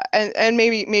 And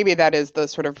maybe that is the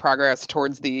sort of progress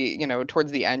towards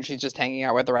the end. She's just hanging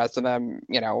out with the rest of them,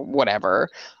 whatever.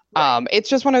 Right. It's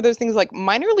just one of those things, like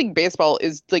minor league baseball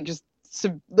is like just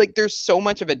like there's so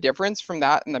much of a difference from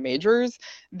that in the majors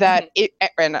that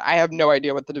and I have no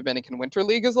idea what the Dominican Winter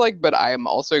League is like, but I am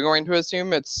also going to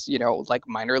assume it's, like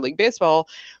minor league baseball.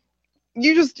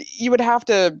 You would have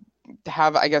to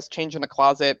have, I guess, change in a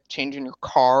closet, change in your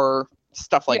car,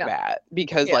 stuff like that.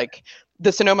 Because like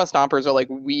the Sonoma Stompers are like,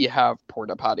 we have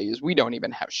porta potties. We don't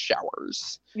even have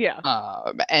showers. Yeah.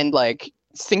 And like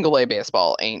single A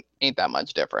baseball ain't that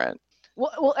much different.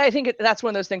 Well, I think that's one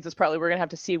of those things that's probably we're going to have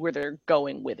to see where they're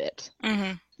going with it.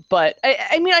 Mm-hmm. But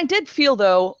I mean, I did feel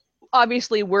though,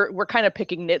 obviously we're kind of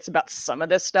picking nits about some of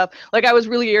this stuff. Like I was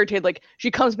really irritated. Like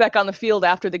she comes back on the field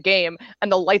after the game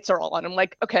and the lights are all on. I'm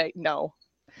like, okay, no.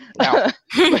 but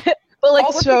like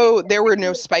also there were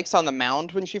no spikes on the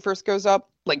mound when she first goes up.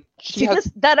 Like she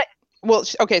has that. Well,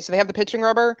 okay, so they have the pitching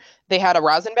rubber. They had a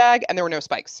rosin bag and there were no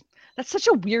spikes. That's such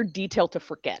a weird detail to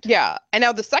forget. Yeah, and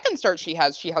now the second start she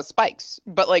has spikes,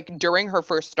 but like during her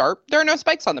first start, there are no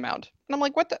spikes on the mound. And I'm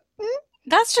like, what the?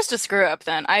 That's just a screw up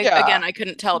then. I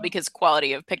couldn't tell because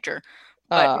quality of picture.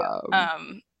 But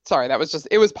sorry,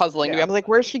 it was puzzling me. I'm like,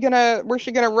 where's she gonna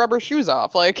rub her shoes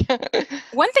off? Like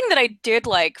one thing that I did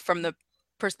like from the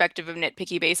perspective of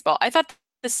nitpicky baseball, I thought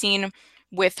the scene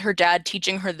with her dad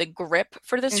teaching her the grip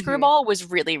for the screwball was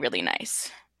really, really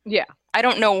nice. Yeah. I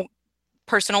don't know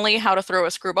personally how to throw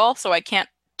a screwball, so I can't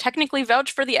technically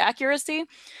vouch for the accuracy,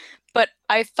 but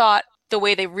I thought the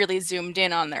way they really zoomed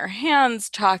in on their hands,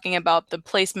 talking about the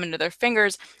placement of their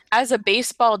fingers as a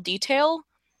baseball detail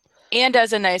and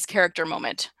as a nice character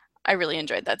moment. I really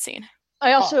enjoyed that scene.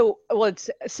 I also would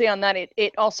say on that,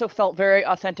 it also felt very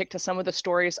authentic to some of the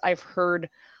stories I've heard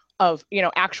of,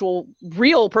 actual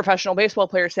real professional baseball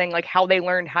players saying like how they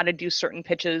learned how to do certain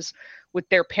pitches with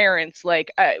their parents.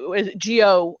 Like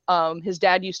Gio, his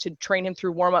dad used to train him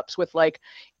through warm-ups with like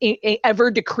a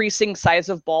ever decreasing size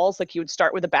of balls. Like he would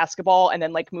start with a basketball and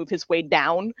then like move his way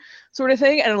down sort of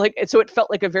thing. And like, so it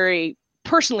felt like a very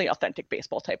personally authentic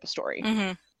baseball type of story.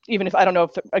 Mm-hmm. Even if I don't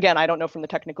know from the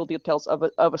technical details of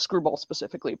a screwball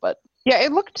specifically, but yeah,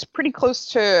 it looked pretty close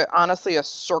to honestly a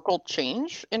circle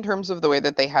change in terms of the way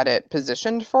that they had it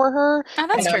positioned for her. Oh,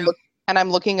 that's true. And I'm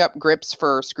looking up grips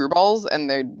for screwballs, and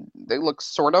they look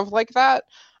sort of like that.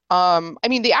 I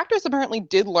mean, the actors apparently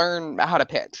did learn how to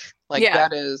pitch. Like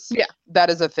that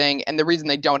is a thing. And the reason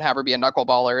they don't have her be a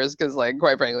knuckleballer is because, like,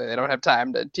 quite frankly, they don't have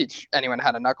time to teach anyone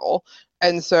how to knuckle.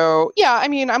 And so, yeah, I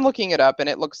mean, I'm looking it up, and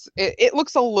it looks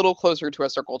a little closer to a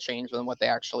circle change than what they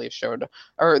actually showed,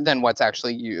 or than what's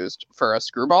actually used for a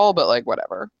screwball. But like,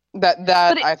 whatever.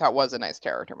 I thought was a nice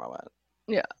character moment.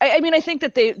 Yeah, I mean, I think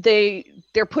that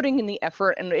they're putting in the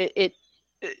effort, and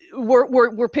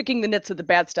we're picking the nits of the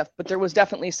bad stuff, but there was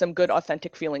definitely some good,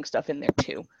 authentic feeling stuff in there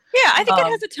too. Yeah, I think it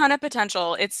has a ton of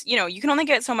potential. It's you can only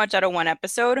get so much out of one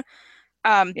episode.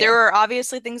 There were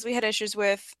obviously things we had issues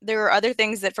with. There were other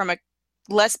things that, from a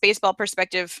less baseball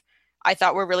perspective, I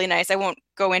thought were really nice. I won't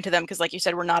go into them because, like you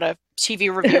said, we're not a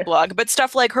TV review blog, but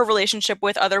stuff like her relationship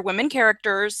with other women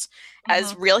characters,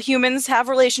 as real humans have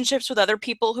relationships with other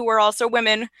people who are also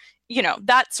women,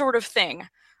 that sort of thing.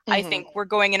 I think we're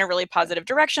going in a really positive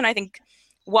direction. I think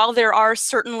while there are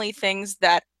certainly things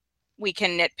that we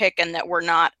can nitpick and that were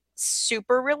not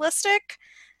super realistic,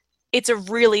 it's a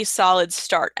really solid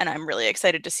start, and I'm really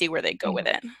excited to see where they go with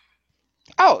it.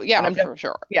 Oh, yeah, for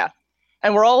sure. Yeah.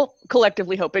 And we're all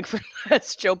collectively hoping for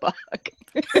less Joe Buck.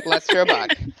 Less Joe Buck.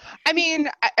 I mean,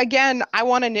 again, I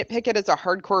want to nitpick it as a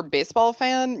hardcore baseball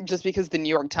fan just because the New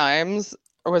York Times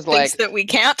was thinks that we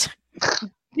can't.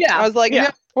 Yeah. I was like,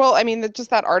 yeah. Well, I mean, just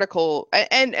that article,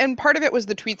 and part of it was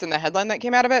the tweets and the headline that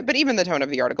came out of it, but even the tone of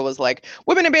the article was like,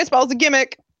 women in baseball is a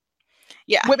gimmick.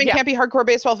 Yeah. Women can't be hardcore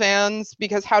baseball fans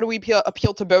because how do we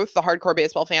appeal to both the hardcore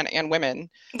baseball fan and women?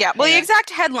 Yeah. Well, the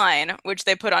exact headline, which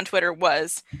they put on Twitter,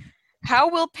 was, "How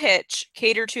will pitch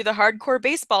cater to the hardcore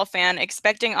baseball fan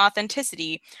expecting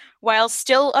authenticity while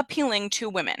still appealing to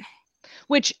women?"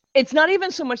 which it's not even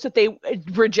so much that they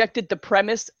rejected the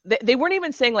premise. They weren't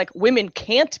even saying like women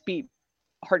can't be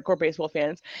hardcore baseball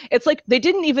fans. It's like they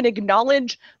didn't even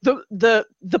acknowledge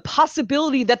the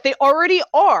possibility that they already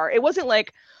are. It wasn't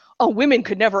like, oh, women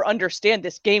could never understand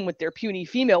this game with their puny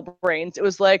female brains. It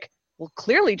was like, well,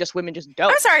 clearly just women just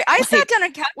don't. I'm sorry, I sat down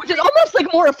and which is almost like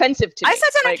more offensive to me. I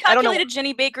sat down like, and calculated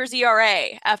Jenny Baker's ERA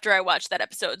after I watched that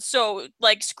episode. So,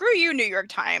 like, screw you, New York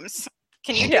Times.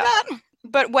 Can you do that?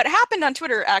 But what happened on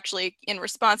Twitter, actually, in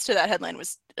response to that headline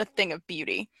was a thing of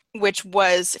beauty, which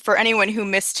was, for anyone who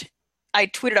missed, I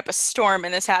tweeted up a storm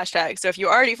in this hashtag. So if you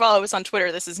already follow us on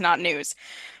Twitter, this is not news.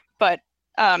 But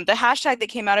the hashtag that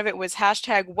came out of it was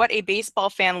hashtag what a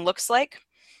baseball fan looks like.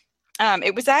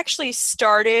 It was actually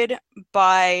started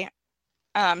by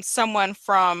someone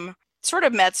from sort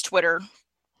of Mets Twitter,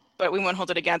 but we won't hold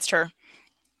it against her.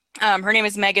 Her name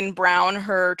is Megan Brown.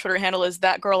 Her Twitter handle is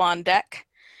That Girl on Deck.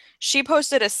 She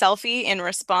posted a selfie in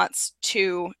response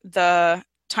to the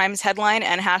Times headline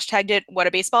and hashtagged it what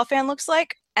a baseball fan looks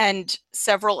like. And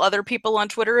several other people on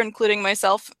Twitter, including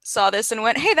myself, saw this and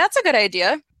went, hey, that's a good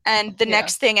idea. And the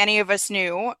next thing any of us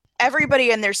knew,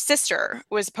 everybody and their sister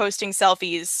was posting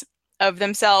selfies of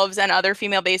themselves and other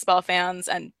female baseball fans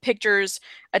and pictures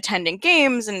attending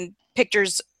games and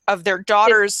pictures of their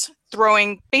daughters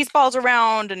throwing baseballs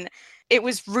around. And it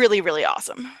was really, really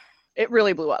awesome. It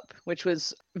really blew up, which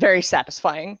was very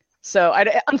satisfying. So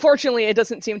unfortunately, it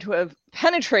doesn't seem to have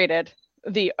penetrated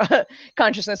the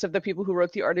consciousness of the people who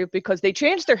wrote the article because they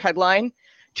changed their headline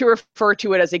to refer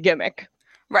to it as a gimmick.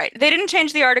 Right. They didn't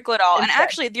change the article at all. And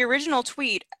actually, the original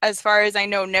tweet, as far as I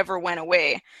know, never went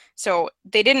away. So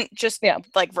they didn't just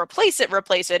like replace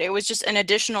it. It was just an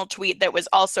additional tweet that was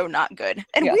also not good.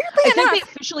 And weirdly enough, I think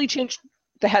they officially changed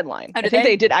the headline. Oh, I think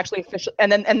they did actually officially,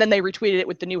 and then they retweeted it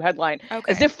with the new headline,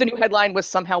 as if the new headline was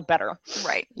somehow better.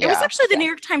 Right. It was actually the New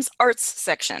York Times arts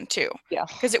section too. Yeah.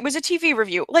 Because it was a TV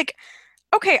review. Like,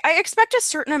 okay, I expect a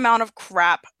certain amount of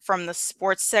crap from the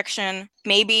sports section.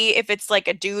 Maybe if it's like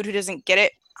a dude who doesn't get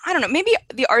it, I don't know, maybe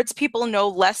the arts people know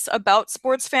less about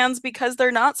sports fans because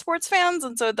they're not sports fans,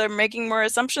 and so they're making more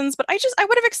assumptions. But I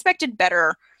would have expected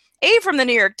better, A, from the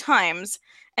New York Times,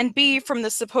 and B, from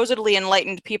the supposedly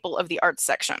enlightened people of the arts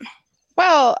section.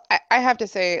 Well, I have to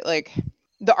say, like,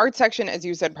 the arts section, as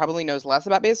you said, probably knows less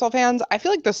about baseball fans. I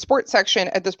feel like the sports section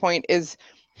at this point is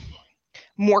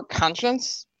more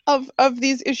conscious of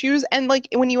these issues. And, like,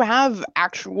 when you have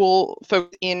actual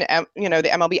folks in, the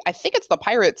MLB, I think it's the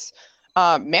Pirates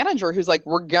manager who's like,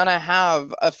 we're gonna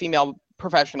have a female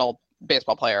professional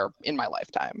baseball player in my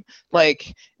lifetime.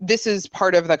 Like, this is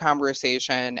part of the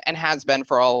conversation and has been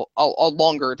for a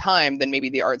longer time than maybe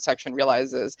the art section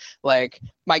realizes. Like,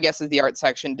 my guess is the art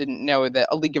section didn't know that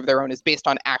A League of Their Own is based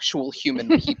on actual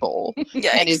human people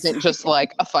and isn't just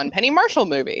like a fun Penny Marshall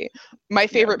movie. My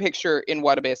favorite picture in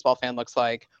What a Baseball Fan Looks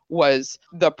Like was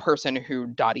the person who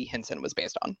Dottie Hinson was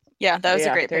based on. Yeah, that was a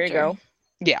great picture. There you go.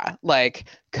 Yeah, like,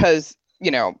 because,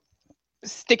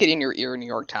 stick it in your ear, New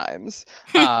York Times.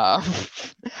 But,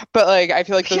 like, I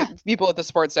feel like the people at the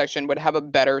sports section would have a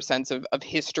better sense of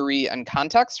history and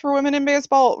context for women in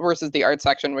baseball versus the art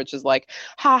section, which is like,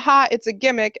 haha, it's a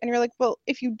gimmick. And you're like, well,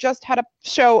 if you just had a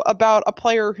show about a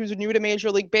player who's new to Major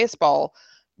League Baseball,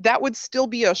 that would still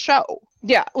be a show.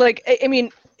 Yeah, like, I mean,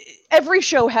 every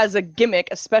show has a gimmick,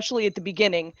 especially at the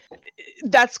beginning.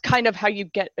 That's kind of how you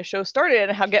get a show started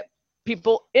and how get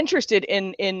people interested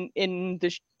in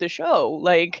the show.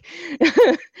 Like,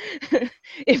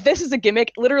 if this is a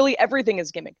gimmick, literally everything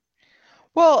is gimmick.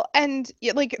 Well, and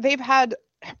like they had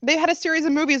a series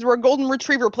of movies where a golden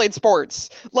retriever played sports.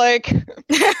 Like,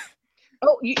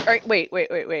 oh, all right, wait.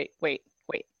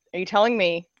 Are you telling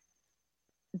me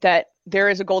that there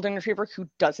is a golden retriever who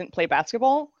doesn't play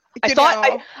basketball?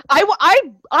 I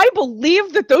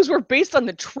believe that those were based on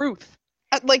the truth.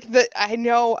 Like, I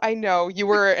know, you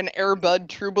were an Air Bud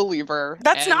true believer.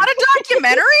 That's not a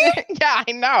documentary? Yeah,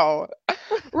 I know.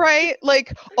 Right?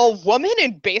 Like, a woman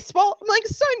in baseball? I'm like,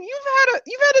 son,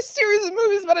 you've had a series of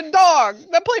movies about a dog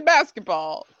that played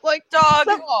basketball. Like, dog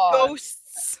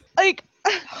ghosts. Like,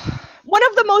 one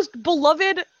of the most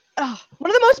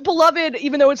beloved,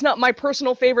 even though it's not my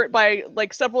personal favorite by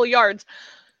like several yards,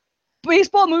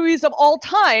 baseball movies of all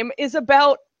time is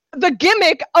about the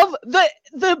gimmick of the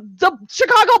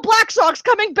Chicago Black Sox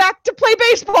coming back to play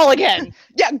baseball again.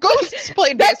 Yeah, ghosts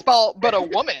played baseball, but a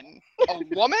woman. A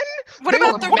woman? What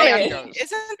about The Rookie?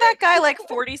 Isn't that guy like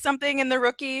 40-something in The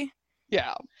Rookie?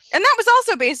 Yeah. And that was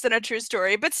also based on a true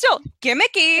story, but still,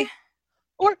 gimmicky.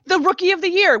 Or the Rookie of the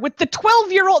Year with the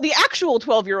 12-year-old, the actual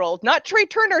 12-year-old, not Trey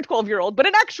Turner 12-year-old, but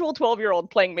an actual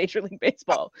 12-year-old playing Major League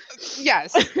Baseball.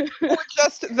 Yes. Or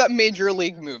just the Major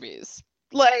League movies.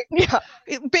 Like,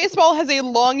 baseball has a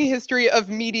long history of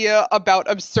media about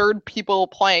absurd people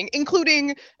playing,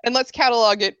 including, and let's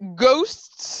catalog it,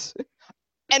 ghosts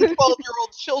and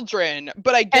 12-year-old children.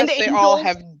 But I guess they all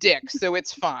have dicks, so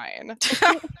it's fine.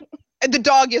 And the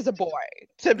dog is a boy.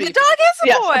 The dog is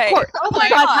a boy. Of course. Oh the my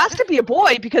dog God. has to be a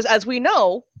boy because, as we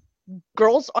know,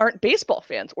 girls aren't baseball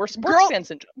fans or sports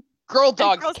fans in general. Girl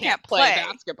dogs girls can't play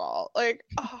basketball. Like,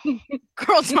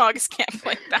 girl dogs can't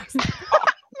play basketball.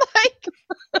 like,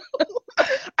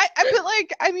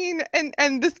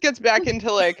 and this gets back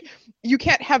into like, you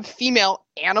can't have female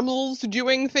animals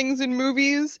doing things in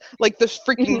movies, like the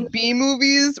freaking bee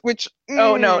movies, which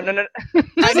no. I know.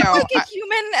 Like a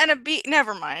human and a bee.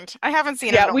 Never mind. I haven't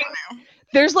seen it.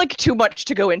 There's like too much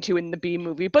to go into in the bee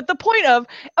movie, but the point of,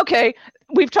 okay,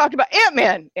 we've talked about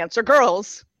Ant-Man, ants are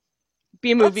girls.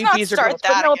 Bee movie, bees are girls.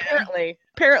 But no,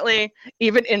 apparently,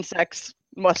 even insects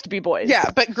must be boys.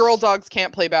 Yeah, but girl dogs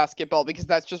can't play basketball because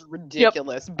that's just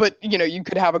ridiculous. Yep. But, you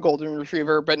could have a golden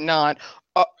retriever, but not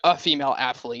a female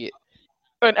athlete.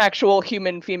 An actual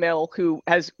human female who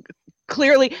has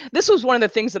clearly... This was one of the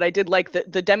things that I did like,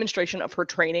 the demonstration of her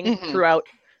training throughout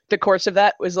the course of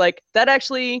that was like, that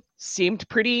actually seemed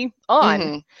pretty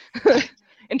on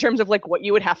in terms of like what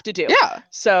you would have to do. Yeah.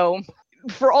 So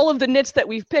for all of the nits that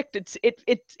we've picked,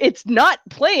 it's not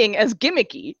playing as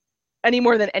gimmicky any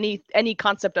more than any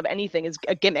concept of anything is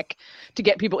a gimmick to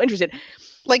get people interested.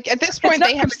 Like at this point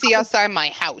they have CSI My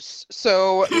House.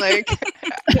 So like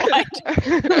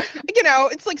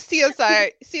it's like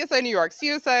CSI New York,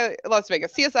 CSI Las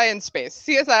Vegas, CSI in space,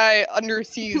 CSI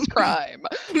underseas crime.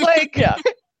 Like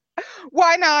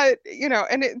why not,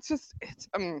 and it's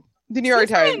the New York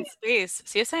Times.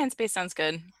 CSI in space sounds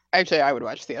good. Actually, I would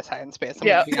watch CSI in space.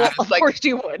 Of course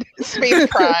you would. Space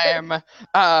crime.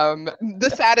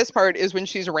 The saddest part is when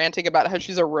she's ranting about how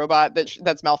she's a robot that's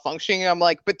malfunctioning. I'm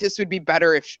like, but this would be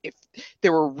better if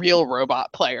there were real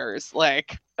robot players.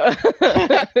 Like, that's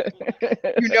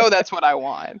what I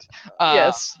want.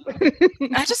 Yes.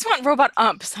 I just want robot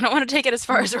umps. I don't want to take it as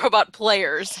far as robot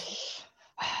players.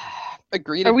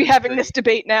 Agreed. Are we having this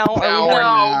debate now? No, we're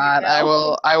not. I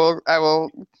will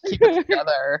keep it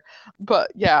together.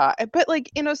 But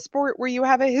like in a sport where you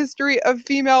have a history of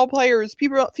female players,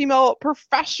 female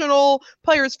professional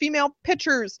players, female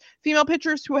pitchers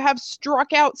who have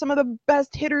struck out some of the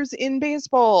best hitters in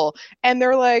baseball, and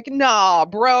they're like, nah,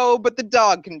 bro, but the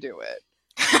dog can do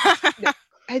it.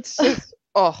 It's just,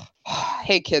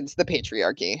 hey kids, the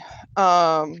patriarchy.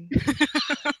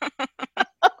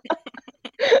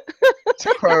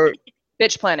 To quote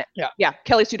Bitch Planet. Yeah.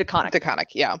 Kelly Sue DeConnick.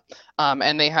 Yeah.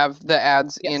 And they have the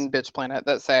ads in Bitch Planet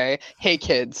that say, "Hey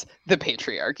kids, the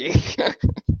patriarchy."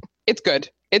 It's good.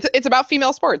 It's about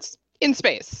female sports in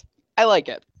space. I like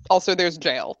it. Also, there's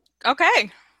jail.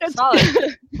 Okay. It's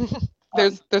solid.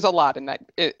 There's a lot in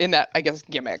that I guess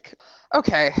gimmick.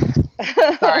 Okay.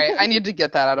 Sorry, I need to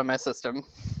get that out of my system.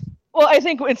 Well, I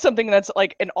think it's something that's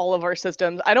like in all of our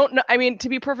systems. I don't know. I mean, to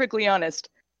be perfectly honest,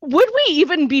 would we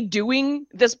even be doing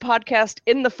this podcast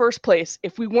in the first place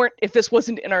if this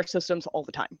wasn't in our systems all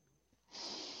the time?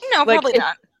 No, probably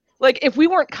not. Like, if we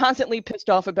weren't constantly pissed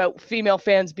off about female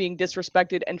fans being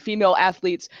disrespected and female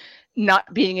athletes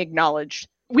not being acknowledged,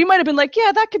 we might have been like,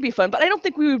 yeah, that could be fun, but I don't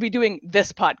think we would be doing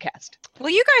this podcast.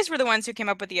 Well, you guys were the ones who came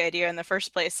up with the idea in the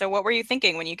first place, so what were you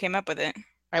thinking when you came up with it?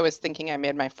 I was thinking I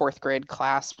made my 4th grade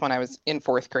class when I was in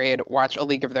 4th grade watch A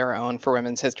League of Their Own for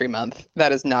Women's History Month.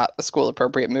 That is not a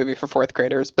school-appropriate movie for 4th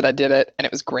graders, but I did it, and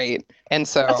it was great. And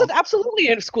so that's absolutely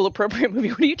a school-appropriate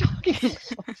movie. What are you talking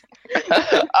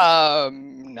about?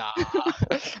 Nah.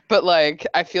 But, like,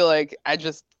 I feel like I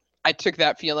took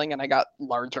that feeling and I got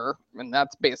larger, and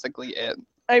that's basically it.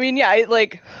 I mean, yeah,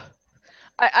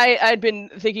 I'd been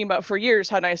thinking about for years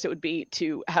how nice it would be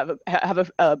to have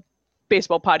a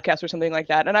baseball podcast or something like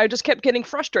that, and I just kept getting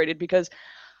frustrated because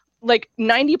like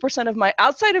 90% of my,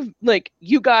 outside of like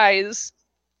you guys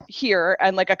here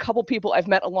and like a couple people I've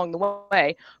met along the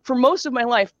way, for most of my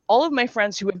life, all of my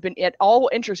friends who have been at all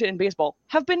interested in baseball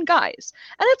have been guys,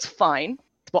 and it's fine.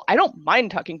 Well, I don't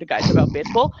mind talking to guys about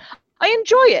baseball. I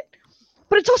enjoy it.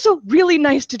 But it's also really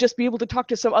nice to just be able to talk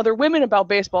to some other women about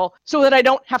baseball so that I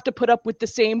don't have to put up with the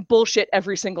same bullshit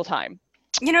every single time.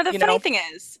 The funny thing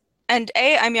is, and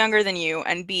A, I'm younger than you,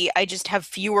 and B, I just have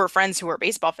fewer friends who are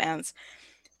baseball fans.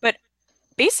 But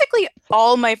basically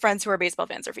all my friends who are baseball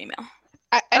fans are female.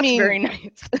 I mean, very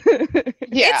nice.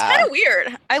 Yeah. It's kind of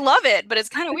weird. I love it, but it's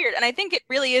kind of weird. And I think it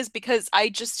really is because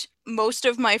most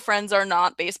of my friends are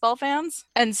not baseball fans.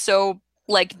 And so,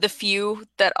 like, the few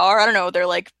that are, I don't know, they're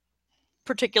like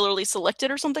particularly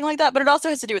selected or something like that, but it also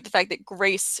has to do with the fact that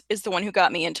Grace is the one who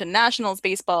got me into Nationals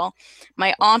baseball.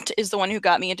 My aunt is the one who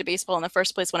got me into baseball in the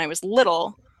first place when I was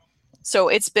little. So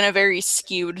it's been a very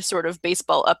skewed sort of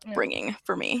baseball upbringing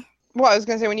for me. Well, I was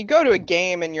going to say, when you go to a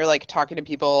game and you're like talking to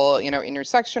people, you know, in your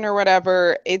section or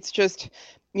whatever, it's just,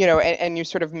 you know, and you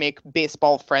sort of make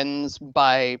baseball friends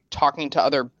by talking to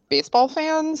other baseball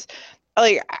fans.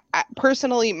 Like,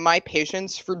 personally, my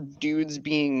patience for dudes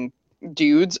being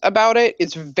dudes about it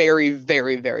is very,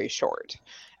 very, very short.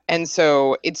 And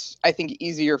so it's, I think,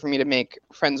 easier for me to make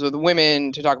friends with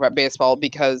women to talk about baseball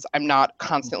because I'm not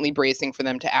constantly bracing for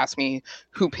them to ask me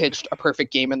who pitched a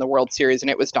perfect game in the World Series, and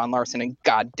it was Don Larson, and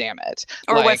God damn it.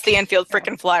 Or what's the infield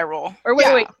frickin' fly rule? Or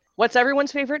wait, what's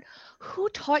everyone's favorite? Who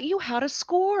taught you how to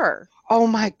score? Oh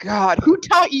my God, who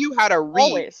taught you how to read?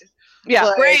 Always. Yeah,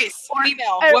 like, Grace,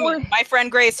 female, woman. My friend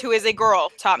Grace, who is a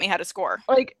girl, taught me how to score.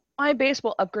 Like, my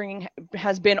baseball upbringing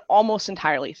has been almost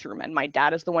entirely through men. My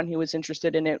dad is the one who was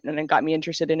interested in it and then got me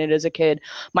interested in it as a kid.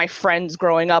 My friends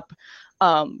growing up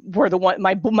were the one,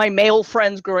 my male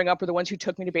friends growing up were the ones who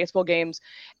took me to baseball games.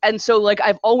 And so, like,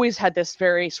 I've always had this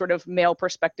very sort of male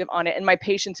perspective on it. And my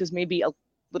patience is maybe a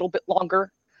little bit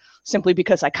longer simply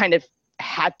because I kind of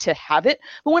had to have it.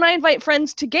 But when I invite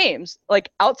friends to games,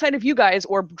 like outside of you guys,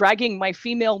 or dragging my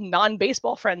female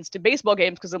non-baseball friends to baseball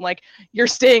games, because I'm like, you're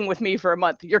staying with me for a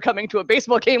month, you're coming to a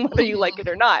baseball game whether you like it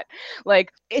or not.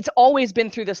 Like, it's always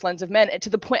been through this lens of men, and to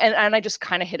the point, and I just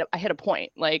kind of hit a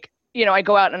point. Like, you know, I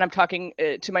go out and I'm talking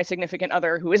to my significant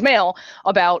other who is male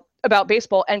about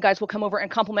baseball, and guys will come over and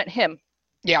compliment him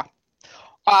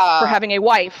for having a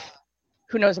wife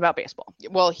who knows about baseball.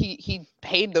 Well, he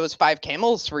paid those 5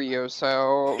 camels for you,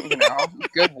 so, you know,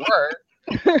 good work.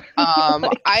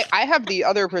 I have the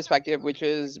other perspective, which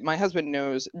is my husband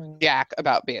knows jack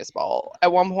about baseball.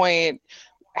 At one point,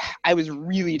 I was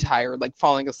really tired, like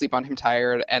falling asleep on him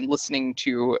tired, and listening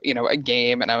to, you know, a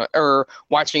game or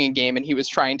watching a game, and he was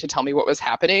trying to tell me what was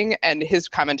happening, and his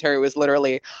commentary was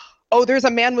literally, "Oh, there's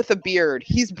a man with a beard.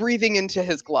 He's breathing into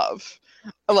his glove."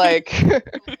 Like,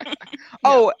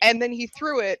 oh, and then he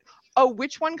threw it. Oh,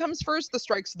 which one comes first? The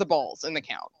strikes, the balls in the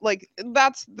count. Like,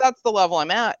 that's the level I'm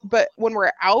at. But when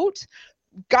we're out,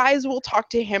 guys will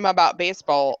talk to him about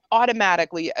baseball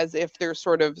automatically as if there's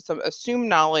sort of some assumed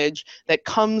knowledge that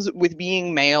comes with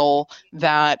being male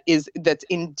that's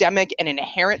endemic and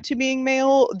inherent to being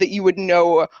male, that you would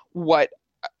know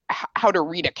how to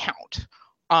read a count.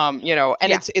 You know,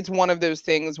 and it's one of those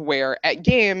things where at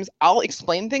games, I'll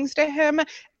explain things to him,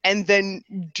 and then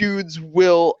dudes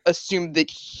will assume that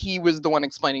he was the one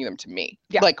explaining them to me,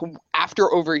 like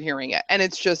after overhearing it. And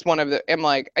it's just I'm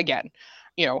like, again,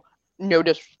 you know, no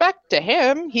disrespect to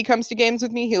him. He comes to games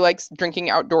with me. He likes drinking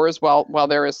outdoors while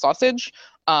there is sausage.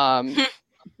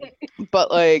 But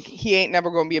like, he ain't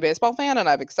never going to be a baseball fan, and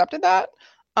I've accepted that.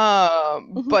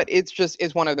 But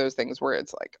it's one of those things where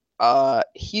it's like,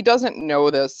 he doesn't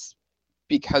know this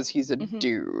because he's a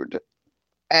dude,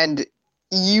 and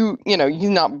you know, he's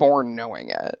not born knowing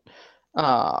it.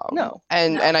 No.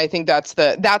 And I think that's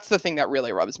the thing that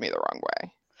really rubs me the wrong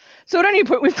way. So at any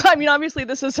point, I mean, obviously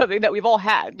this is something that we've all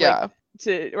had. Yeah.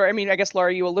 Or I mean, I guess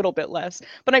Laura, you a little bit less,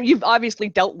 but you've obviously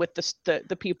dealt with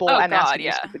the people asking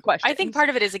the stupid questions. I think part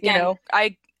of it is, again, you know?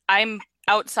 I'm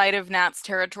outside of Nat's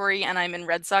territory, and I'm in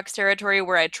Red Sox territory,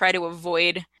 where I try to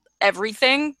avoid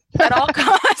everything at all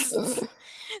costs.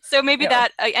 So maybe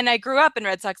and I grew up in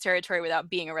Red Sox territory without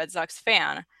being a Red Sox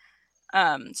fan.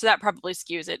 So that probably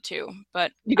skews it too.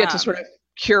 But you get to sort of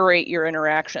curate your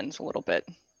interactions a little bit.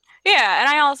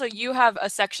 Yeah, and you have a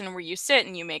section where you sit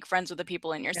and you make friends with the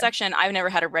people in your section. I've never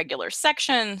had a regular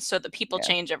section, so the people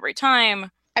change every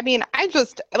time. I mean, I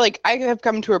have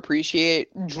come to appreciate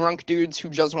drunk dudes who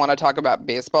just want to talk about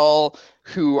baseball,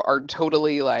 who are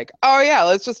totally like, oh yeah,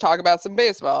 let's just talk about some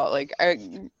baseball. Like,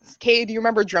 Kay, do you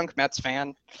remember Drunk Mets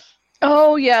Fan?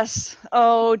 Oh yes.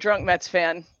 Oh, Drunk Mets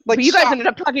Fan. Like, but you guys ended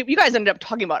up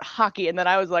talking about hockey, and then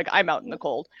I was like, I'm out in the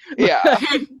cold. Yeah.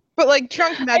 But like,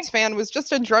 Drunk Mets Fan was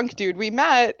just a drunk dude we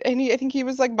met, and I think he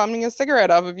was like bumming a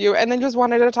cigarette off of you, and then just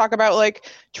wanted to talk about like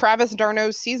Travis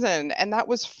d'Arnaud's season, and that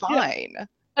was fine. Yeah.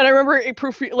 And I remember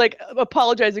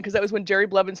apologizing because that was when Jerry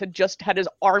Blevins had just had his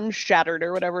arm shattered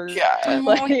or whatever. Yeah.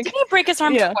 Didn't he break his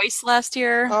arm twice last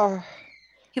year? Oh.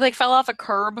 He like fell off a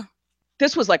curb.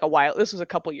 This was like this was a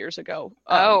couple years ago.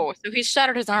 So he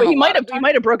shattered his arm. But he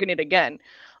might have broken it again.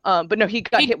 But no, he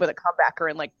got hit with a comebacker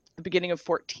in like the beginning of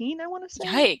 2014, I want to say.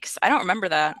 Yikes! I don't remember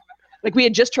that. Like, we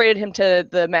had just traded him to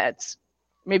the Mets.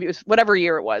 Maybe it was whatever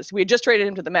year it was. We had just traded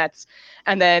him to the Mets,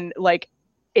 and then like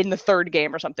in the third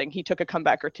game or something, he took a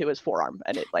comebacker to his forearm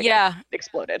and it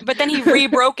exploded. But then he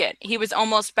re-broke it. He was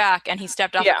almost back and he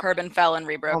stepped off the curb and fell and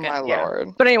re-broke it. Oh my Lord.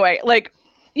 But anyway, like,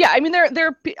 yeah, I mean,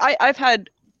 I've had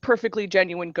perfectly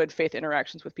genuine good faith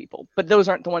interactions with people, but those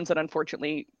aren't the ones that,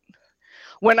 unfortunately,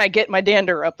 when I get my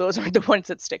dander up, those aren't the ones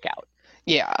that stick out.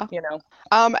 Yeah. You know?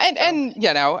 And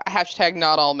you know, hashtag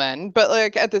not all men, but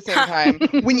like at the same time,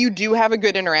 when you do have a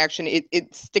good interaction,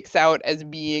 it sticks out as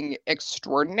being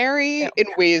extraordinary in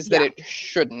ways that it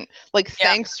shouldn't. Like,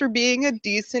 thanks for being a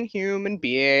decent human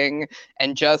being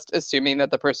and just assuming that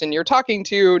the person you're talking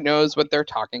to knows what they're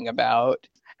talking about.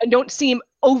 And don't seem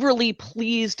overly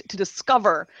pleased to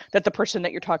discover that the person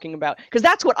that you're talking about, because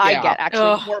that's what I get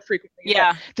actually more frequently.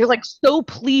 Yeah. They're like so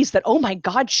pleased that, oh my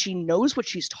God, she knows what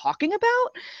she's talking about.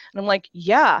 And I'm like,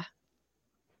 yeah,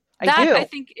 I do. I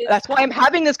think that's why I'm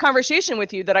having this conversation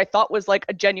with you that I thought was like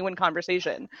a genuine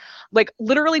conversation. Like,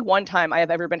 literally one time I have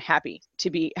ever been happy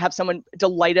to have someone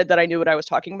delighted that I knew what I was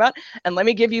talking about. And let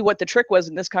me give you what the trick was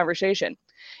in this conversation.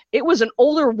 It was an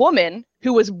older woman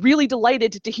who was really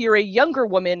delighted to hear a younger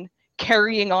woman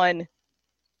carrying on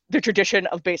the tradition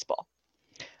of baseball.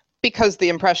 Because the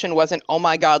impression wasn't, oh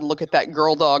my God, look at that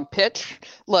girl dog pitch.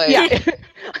 Like, yeah,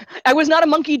 I was not a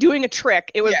monkey doing a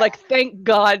trick. It was like, thank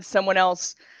God someone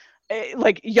else,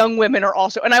 like, young women are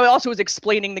also, and I also was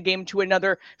explaining the game to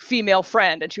another female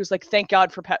friend, and she was like, thank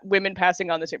God for women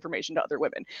passing on this information to other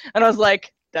women. And I was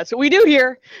like, that's what we do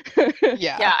here.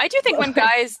 Yeah, I do think when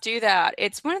guys do that,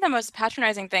 it's one of the most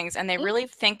patronizing things, and they really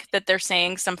think that they're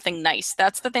saying something nice.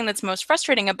 That's the thing that's most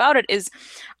frustrating about it is,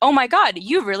 oh my God,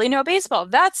 you really know baseball.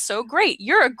 That's so great.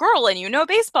 You're a girl and you know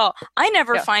baseball. I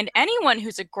never find anyone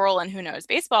who's a girl and who knows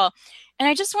baseball. And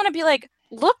I just want to be like,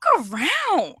 look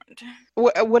around.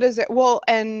 What is it? Well,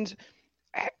 and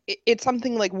it's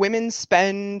something like women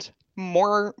spend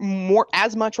more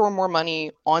as much or more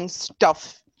money on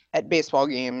stuff at baseball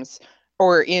games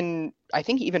or in, I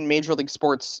think, even Major League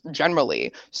sports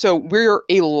generally. So we're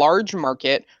a large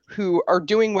market who are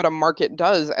doing what a market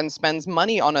does and spends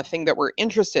money on a thing that we're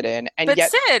interested in. And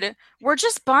yet, Sid, we're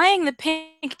just buying the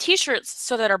pink t-shirts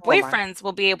so that our boyfriends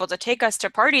will be able to take us to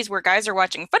parties where guys are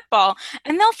watching football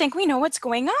and they'll think we know what's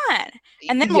going on.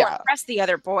 And then we'll impress the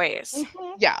other boys.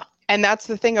 Yeah. And that's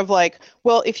the thing of like,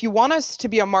 well, if you want us to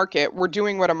be a market, we're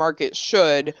doing what a market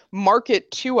should, market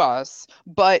to us.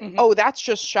 But, that's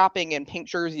just shopping in pink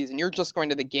jerseys and you're just going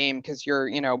to the game because your,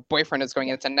 boyfriend is going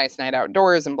and it's a nice night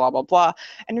outdoors and blah, blah, blah.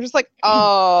 And you're just like,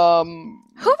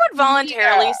 who would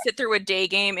voluntarily sit through a day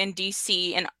game in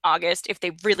DC in August if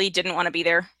they really didn't want to be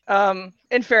there?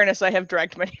 In fairness, I have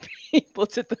dragged many people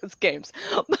to those games.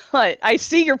 But I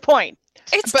see your point.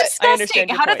 It's disgusting.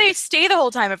 How do they stay the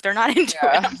whole time if they're not into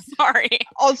it? I'm sorry.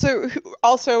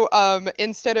 Also,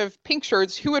 instead of pink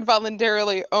shirts, who would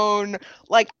voluntarily own,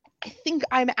 like, I think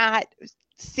I'm at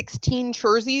 16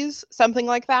 jerseys, something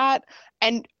like that.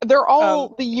 And they're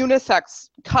all the unisex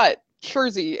cut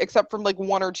jersey, except from like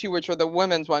one or two, which are the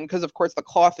women's one, because of course the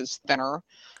cloth is thinner.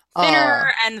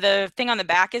 And the thing on the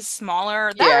back is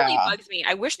smaller. That really bugs me.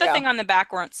 I wish the thing on the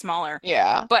back weren't smaller.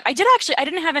 Yeah. But I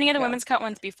didn't have any of the women's cut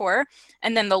ones before.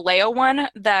 And then the Leia one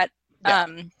that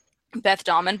Beth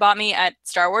Dahlman bought me at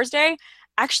Star Wars Day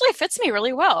actually fits me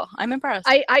really well. I'm impressed.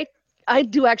 I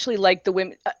do actually like the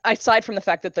women, aside from the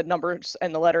fact that the numbers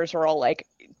and the letters are all like,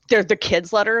 they're the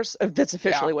kids' letters. That's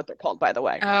officially what they're called, by the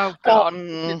way. Oh, God.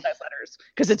 Kids' letters.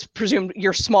 Because it's presumed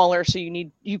you're smaller, so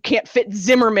you can't fit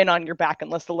Zimmerman on your back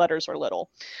unless the letters are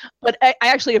little. But I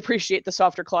actually appreciate the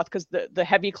softer cloth because the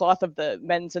heavy cloth of the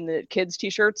men's and the kids'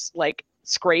 t-shirts, like,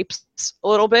 scrapes a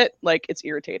little bit, like it's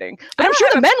irritating. But I'm sure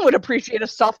the men would appreciate a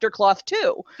softer cloth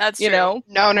too. That's true.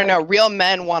 No. Real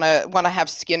men want to have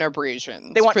skin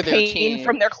abrasions. They want for their pain team.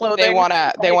 from their clothing. They want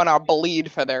to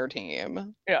bleed for their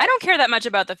team. Yeah. I don't care that much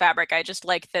about the fabric. I just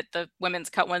like that the women's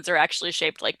cut ones are actually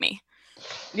shaped like me.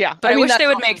 Yeah, but I wish they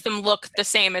would make them look the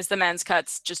same as the men's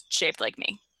cuts, just shaped like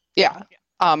me. Yeah.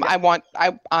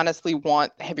 I honestly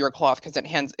want heavier cloth because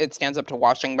it stands up to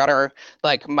washing better.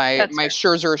 Like my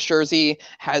Scherzer jersey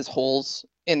has holes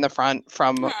in the front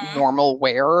from normal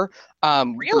wear.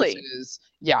 Really?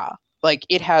 Like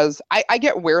it has, I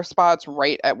get wear spots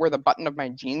right at where the button of my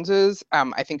jeans is.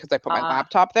 I think because I put my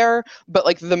laptop there, but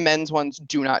like the men's ones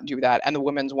do not do that. And the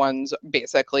women's ones,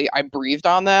 basically, I breathed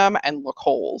on them and look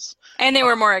holes. And they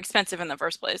were more expensive in the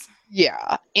first place.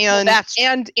 Yeah. And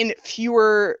and in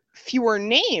fewer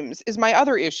names is my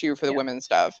other issue for the women's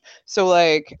stuff. So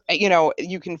like,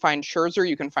 you can find Scherzer,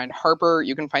 you can find Harper,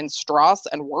 you can find Strauss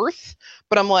and Worth.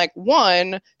 But I'm like,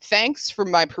 one, thanks for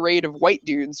my parade of white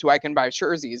dudes who I can buy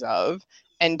jerseys of.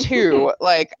 And two,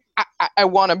 like, I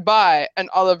want to buy an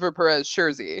Oliver Perez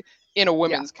jersey. in a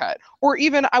women's cut, or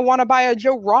even I want to buy a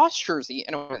Joe Ross jersey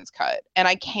in a women's cut, and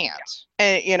I can't.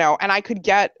 And and I could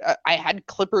get I had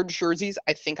Clippard jerseys.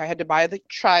 I think I had to buy the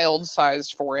child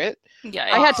sized for it. Yeah,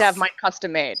 I had to have mine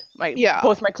custom made.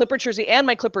 Both my Clippard jersey and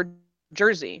my Clippard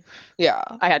jersey. Yeah,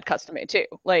 I had custom made too.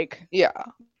 Like, yeah.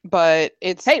 But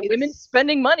it's women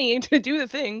spending money to do the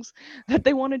things that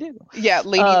they want to do. Yeah,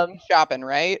 ladies shopping,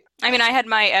 right? I mean, I had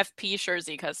my FP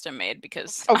jersey custom made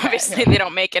because obviously they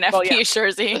don't make an FP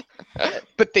jersey.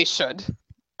 But they should.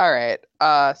 All right.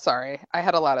 Sorry. I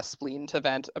had a lot of spleen to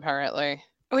vent, apparently.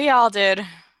 We all did.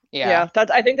 Yeah.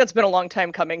 I think that's been a long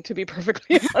time coming, to be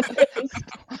perfectly honest.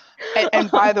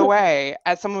 And by the way,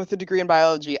 as someone with a degree in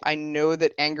biology, I know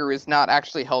that anger is not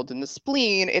actually held in the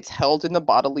spleen, it's held in the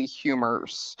bodily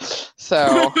humors.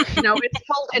 So no, it's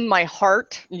held in my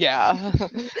heart. Yeah.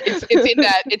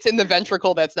 It's in the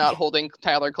ventricle that's not holding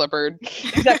Tyler Clippard.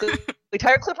 Exactly.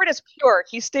 Tyler Clippard is pure.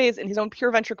 He stays in his own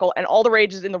pure ventricle, and all the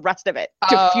rage is in the rest of it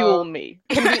to fuel me.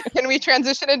 Can we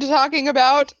transition into talking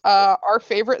about our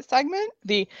favorite segment?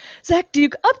 The Zach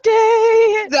Duke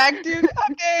update! Zach Duke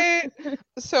update!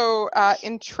 So,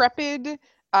 intrepid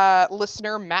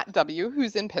listener Matt W.,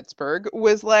 who's in Pittsburgh,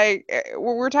 was like,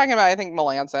 we're talking about, I think,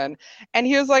 Melanson, and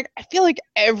he was like, I feel like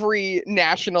every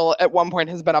national at one point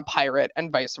has been a pirate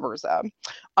and vice versa.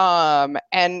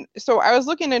 And so I was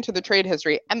looking into the trade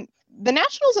history, and the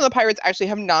Nationals and the Pirates actually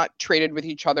have not traded with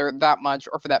each other that much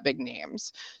or for that big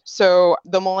names. So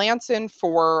the Melanson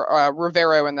for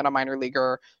Rivero and then a minor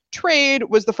leaguer trade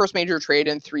was the first major trade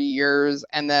in 3 years,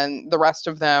 and then the rest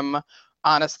of them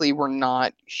honestly were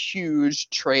not huge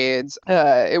trades.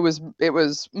 It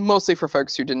was mostly for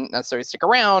folks who didn't necessarily stick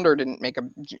around or didn't make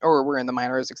or were in the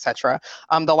minors, etc.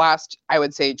 The last, I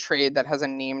would say, trade that has a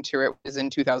name to it is in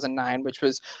 2009, which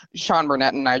was Sean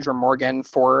Burnett and Nigel Morgan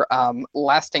for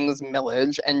Lastings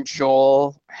Millage and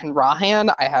Joel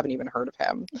Hanrahan. I haven't even heard of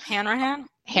him. Hanrahan.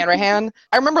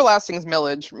 I remember Lastings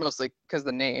Millage mostly because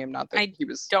the name, not that he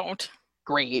was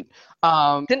great.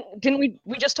 Didn't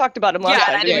we just talked about him last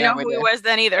time? I didn't know who he was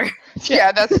then either.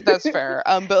 Yeah, that's fair.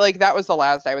 But like that was the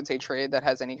last, I would say, trade that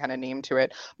has any kind of name to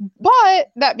it.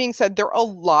 But that being said, there are a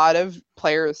lot of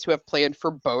players who have played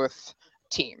for both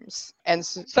teams, and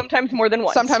sometimes more than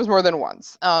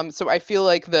once. So I feel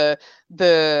like the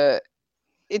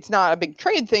it's not a big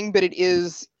trade thing, but it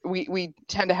is. We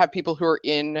tend to have people who are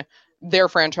in their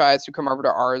franchise who come over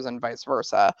to ours and vice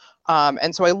versa.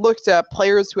 And so I looked at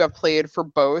players who have played for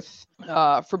both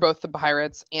the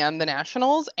Pirates and the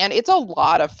Nationals, and it's a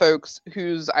lot of folks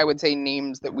whose, I would say,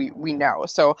 names that we know.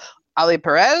 So Ali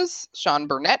Perez, Sean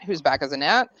Burnett, who's back as a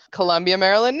Nat, Columbia,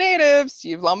 Maryland native,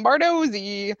 Steve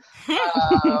Lombardozzi,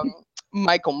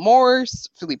 Michael Morse,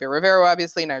 Felipe Rivero,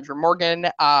 obviously, Nigel Morgan,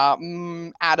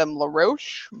 Adam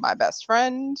LaRoche, my best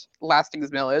friend,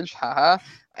 Lastings Millage, haha,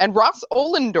 and Ross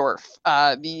Ohlendorf,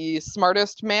 the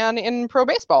smartest man in pro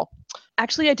baseball.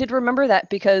 Actually, I did remember that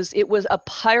because it was a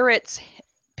Pirates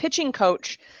pitching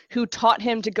coach who taught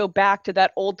him to go back to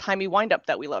that old-timey windup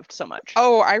that we loved so much.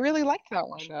 Oh, I really liked that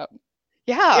windup.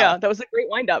 Yeah, that was a great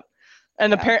windup.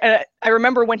 And I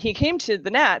remember when he came to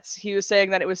the Nats, he was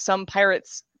saying that it was some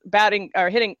Pirates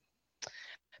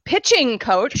pitching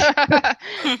coach.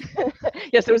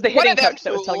 Yes, it was the hitting coach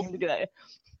that was telling him to do that.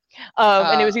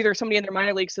 And it was either somebody in their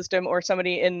minor league system or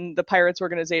somebody in the Pirates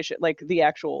organization, like the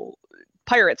actual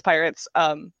Pirates,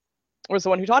 was the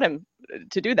one who taught him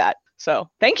to do that. So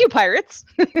thank you, Pirates.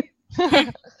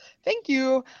 Thank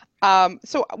you.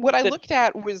 So what I looked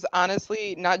at was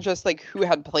honestly not just like who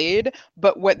had played,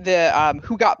 but what the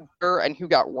who got better and who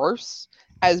got worse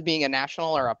as being a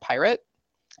National or a Pirate.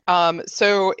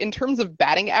 So in terms of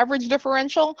batting average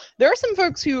differential, there are some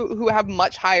folks who have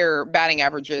much higher batting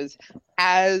averages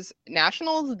as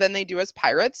Nationals than they do as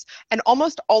Pirates, and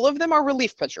almost all of them are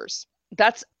relief pitchers.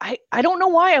 That's I don't know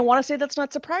why I want to say that's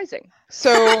not surprising.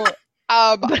 So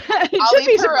it should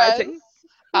be surprising.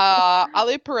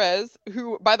 Ali Perez,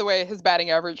 who, by the way, his batting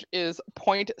average is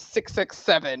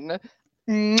 .667.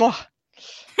 Mwah.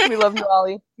 We love you,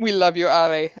 Ali. We love you,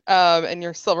 Ali, and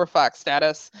your Silver Fox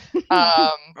status.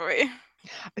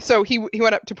 So he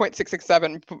went up to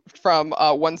 .667 from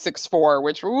 164,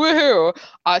 which woohoo!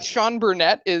 Sean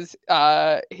Burnett is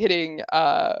hitting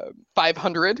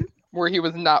 500, where he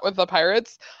was not with the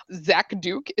Pirates. Zach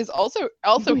Duke is also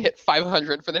hit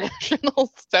 500 for the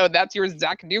Nationals, so that's your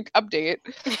Zach Duke update.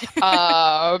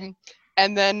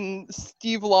 And then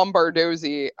Steve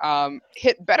Lombardozzi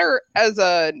hit better as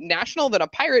a National than a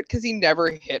Pirate because he never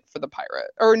hit for the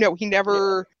Pirate. Or no, he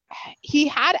never. He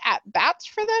had at-bats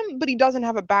for them, but he doesn't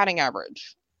have a batting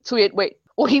average. So he would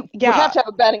have to have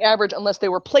a batting average unless they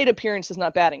were plate appearances,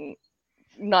 not batting.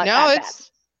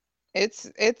 At-bats.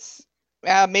 It's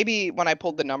maybe when I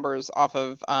pulled the numbers off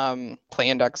of Play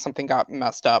Index, something got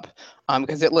messed up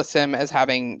because it lists him as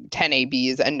having 10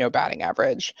 ABs and no batting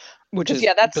average, which is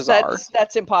bizarre.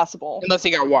 That's impossible. Unless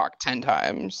he got walked 10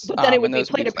 times. But then it would be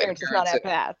plate appearances, not at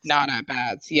bats. Not at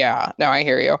bats. Yeah. No, I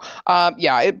hear you.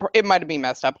 Yeah, it might have been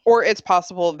messed up, or it's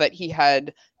possible that he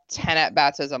had 10 at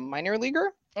bats as a minor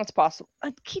leaguer. That's possible.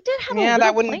 He did have a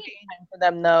little playing time for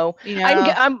them, though.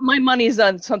 Yeah. My money's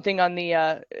on something on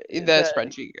the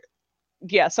spreadsheet.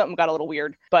 Yeah, something got a little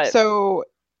weird, but so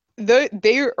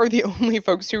they are the only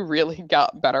folks who really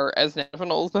got better as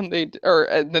Nationals than they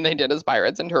did as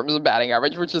Pirates in terms of batting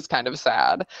average, which is kind of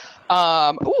sad.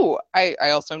 I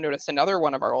also noticed another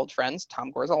one of our old friends,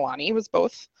 Tom Gorzolani, was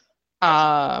both.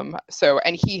 And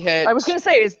he hit. I was gonna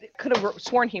say, could have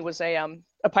sworn he was a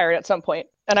Pirate at some point,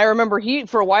 and I remember he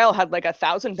for a while had like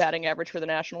 1,000 batting average for the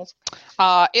Nationals.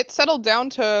 It settled down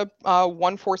to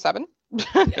 147.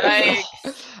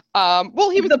 Yikes. Well,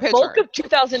 he was the a pitcher. bulk of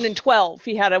 2012.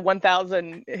 He had a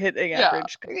 1,000 hitting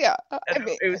average. Yeah, I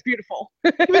mean, it was beautiful.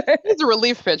 He's a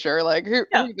relief pitcher. Like who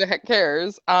the heck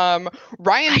cares?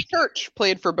 Ryan Church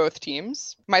played for both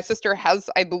teams. My sister has,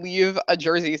 I believe, a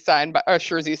jersey signed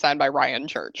by Ryan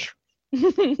Church.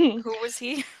 Who was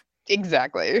he?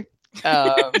 Exactly.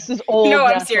 This is old. No,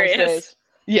 I'm serious. Days.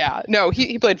 Yeah, no,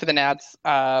 he played for the Nats.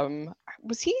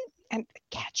 Was he a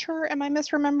catcher? Am I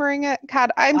misremembering it?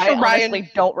 God, I honestly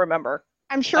don't remember.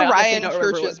 I'm sure Ryan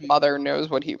Church's mother knows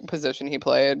what position he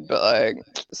played, but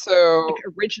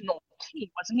original team,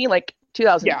 wasn't he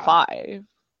 2005?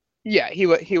 Yeah, he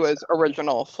was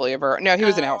original flavor. No, he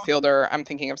was an outfielder. I'm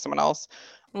thinking of someone else.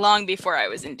 Long before I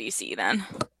was in DC then.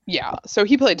 Yeah, so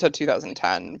he played till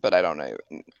 2010, but I don't know.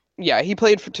 Yeah, he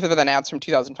played for the Nats from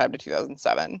 2005 to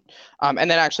 2007. And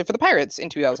then actually for the Pirates in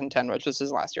 2010, which was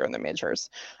his last year in the majors.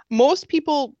 Most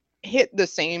people hit the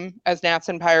same as Nats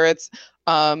and Pirates.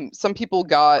 Some people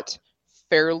got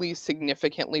fairly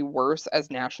significantly worse as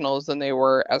Nationals than they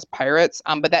were as Pirates,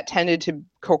 but that tended to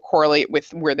correlate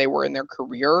with where they were in their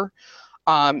career.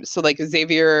 So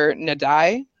Xavier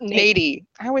Nady,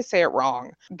 I always say it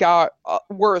wrong, got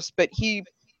worse, but he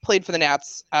played for the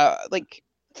Nats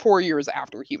 4 years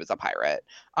after he was a Pirate.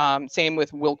 Same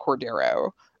with Will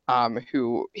Cordero,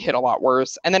 who hit a lot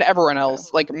worse. And then everyone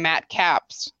else, like Matt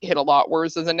Capps, hit a lot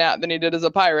worse as a Nat than he did as a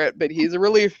Pirate, but he's a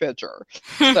relief pitcher.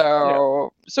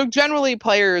 So generally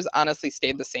players honestly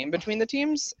stayed the same between the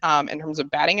teams in terms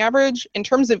of batting average. In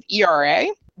terms of ERA,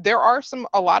 there are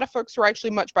a lot of folks who are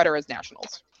actually much better as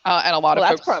Nationals. And a lot of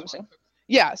folks. That's promising.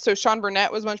 Yeah, so Sean Burnett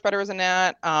was much better as a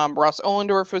Nat. Ross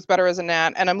Ohlendorf was better as a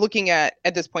Nat. And I'm looking at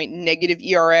this point, negative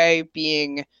ERA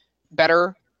being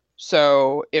better.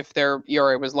 So if their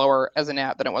ERA was lower as a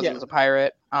Nat than it was as a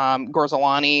Pirate.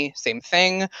 Gorzolani, same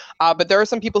thing. But there are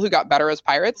some people who got better as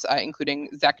Pirates,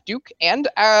 including Zach Duke. And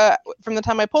from the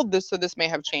time I pulled this, so this may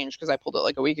have changed because I pulled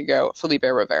it a week ago, Felipe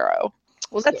Rivero.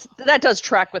 Well, that does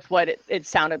track with what it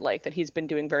sounded like, that he's been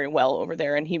doing very well over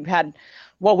there. And he had,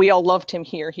 while we all loved him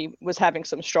here, he was having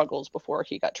some struggles before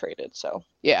he got traded. So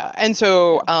yeah, and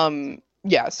so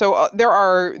those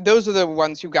are the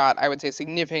ones who got, I would say,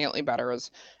 significantly better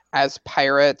as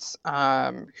Pirates,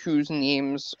 whose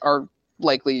names are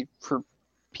likely for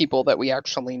people that we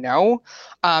actually know,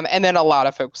 and then a lot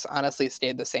of folks honestly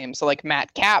stayed the same. So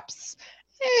Matt Capps,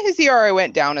 his ERA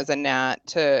went down as a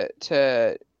Nat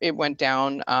it went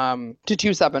down to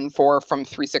 2.74 from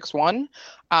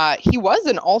 3.61. He was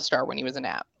an all-star when he was a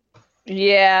Nat.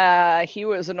 Yeah, he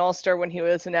was an all-star when he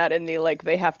was a Nat in the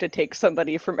they have to take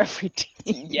somebody from every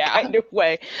team kind of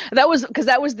way. That was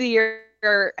the year,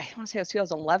 I want to say it was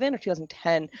 2011 or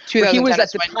 2010. 2010 he was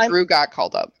at the time Drew got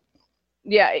called up.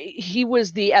 Yeah, he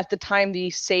was at the time the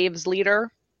saves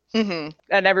leader. Mm-hmm.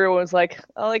 And everyone was like,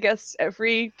 "Oh, I guess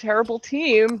every terrible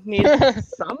team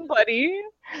needs somebody."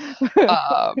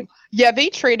 Yeah, they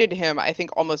traded him, I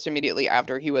think, almost immediately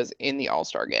after he was in the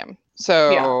All-Star game.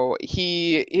 So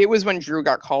it was when Drew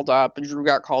got called up.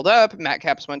 Matt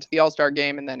Capps went to the All-Star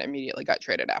game and then immediately got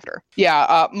traded after.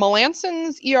 Yeah,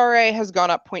 Melanson's ERA has gone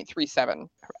up 0.37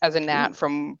 as a Nat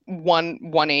from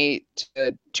 1.18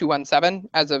 to 2.17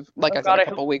 as of I said a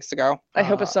couple weeks ago. I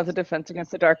hope it's not the Defense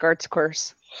Against the Dark Arts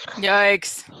course.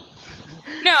 Yikes.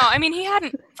 No, I mean, he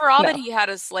hadn't, for all that he had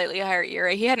a slightly higher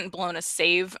ERA, he hadn't blown a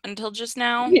save until just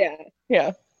now.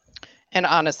 Yeah. And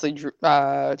honestly,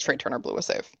 Trey Turner blew a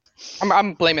save.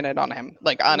 I'm blaming it on him.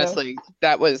 Honestly,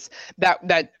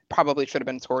 that probably should have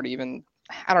been scored even,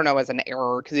 I don't know, as an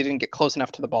error because he didn't get close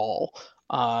enough to the ball.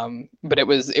 But it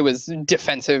was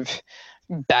defensive,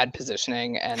 bad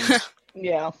positioning, and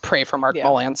pray for Mark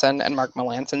Melanson and Mark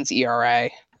Melanson's ERA.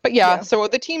 But yeah, so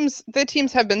the teams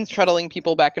have been shuttling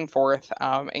people back and forth,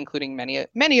 including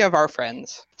many of our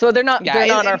friends. So they're not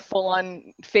our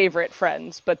full-on favorite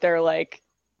friends, but they're like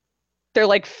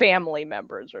family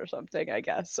members or something, I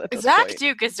guess. Zach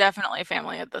Duke is definitely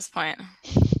family at this point.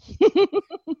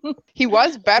 He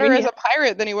was better as a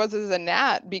pirate than he was as a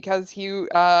nat, because he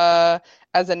as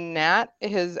a nat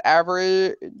his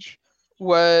average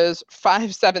was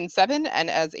 5.77, and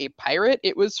as a pirate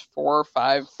it was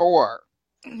 4.54.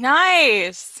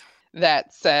 Nice.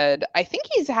 That said, I think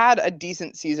he's had a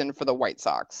decent season for the White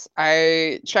Sox.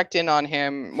 I checked in on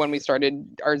him when we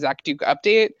started our Zach Duke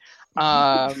update,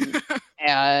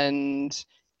 and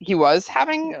he was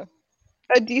having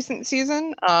a decent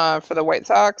season for the White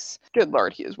Sox. Good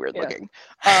Lord, he is weird looking.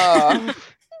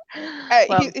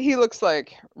 He looks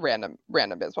like random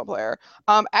baseball player.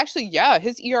 Actually, yeah,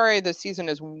 his ERA this season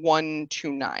is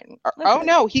 1.29. Oh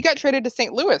no, he got traded to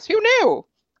St. Louis. Who knew?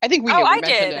 I think we knew. We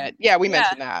mentioned it. Yeah, we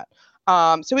mentioned that.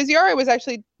 So his ERA was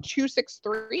actually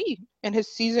 2.63, and his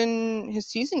season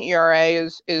ERA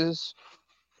is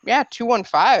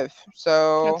 2.15.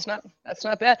 So that's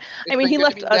not bad. I mean, he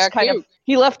left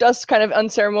us kind of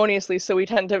unceremoniously, so we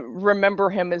tend to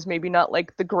remember him as maybe not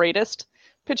like the greatest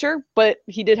pitcher, but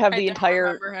he did have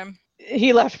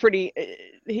he left pretty.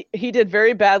 He did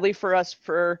very badly for us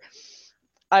for,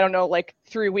 I don't know, like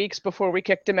 3 weeks before we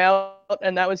kicked him out,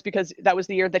 and that was because that was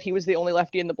the year that he was the only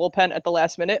lefty in the bullpen at the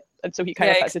last minute, and so he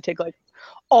kind of had to take like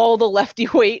all the lefty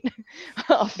weight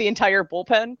off the entire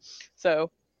bullpen.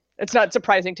 So it's not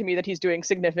surprising to me that he's doing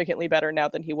significantly better now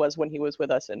than he was when he was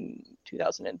with us in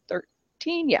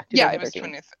 2013. Yeah, it was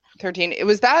 2013. It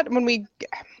was that when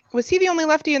was he the only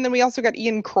lefty, and then we also got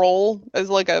Ian Kroll as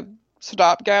like a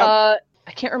stopgap.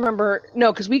 I can't remember.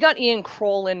 No, because we got Ian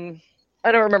Kroll in.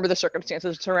 I don't remember the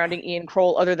circumstances surrounding Ian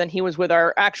Kroll, other than he was with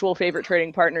our actual favorite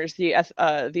trading partners, the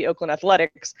Oakland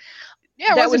Athletics.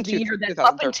 Yeah, that was the year that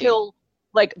up until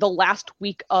like the last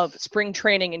week of spring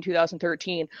training in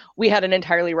 2013, we had an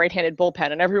entirely right-handed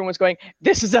bullpen, and everyone was going,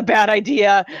 "This is a bad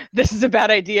idea. This is a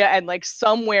bad idea." And like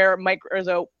somewhere, Mike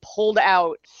Rizzo pulled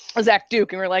out Zach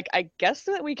Duke, and we're like, "I guess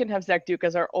that we can have Zach Duke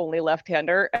as our only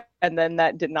left-hander," and then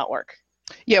that did not work.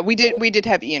 Yeah, we did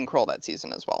have Ian Kroll that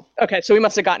season as well. Okay, so we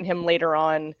must have gotten him later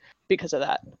on because of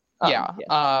that.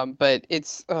 But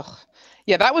it's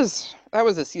that was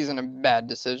a season of bad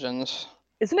decisions.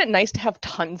 Isn't it nice to have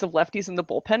tons of lefties in the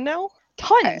bullpen now?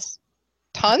 Tons.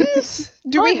 Tons?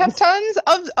 Do we have tons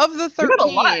of the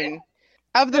 13?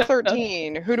 Of the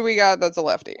 13, who do we got that's a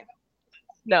lefty?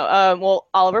 No, well,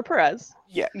 Oliver Perez.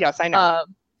 Yeah, yes, I know.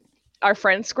 Our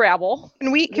friend Scrabble.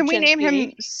 Can we name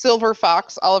him Silver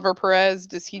Fox Oliver Perez?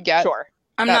 Does he get? Sure.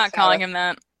 I'm not calling him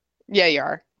that. Yeah, you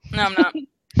are. No, I'm not.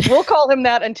 We'll call him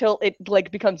that until it like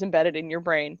becomes embedded in your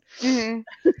brain.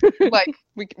 Mm-hmm. Like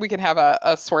we can have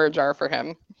a swear jar for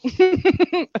him. You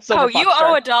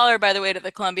owe $1, by the way, to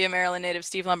the Columbia, Maryland native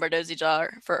Steve Lombardozzi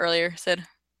jar for earlier, Sid.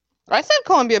 I said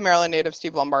Columbia, Maryland native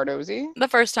Steve Lombardozzi. The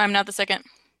first time, not the second.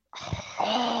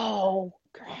 Oh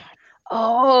God.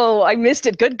 Oh, I missed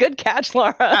it. Good catch,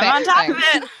 Laura. I'm on top of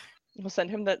it. We'll send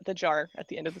him the jar at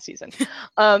the end of the season.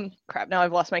 Crap, now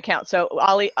I've lost my count. So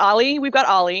Ollie, we've got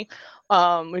Ollie.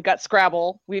 We've got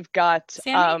Scrabble. We've got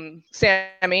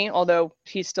Sammy, although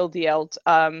he's still DL'd.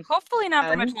 Hopefully not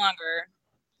for much longer.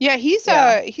 Yeah, he's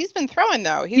been throwing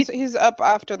though. He's up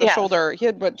after the shoulder. He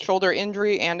had shoulder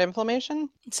injury and inflammation?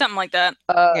 Something like that.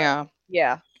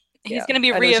 Yeah. He's going to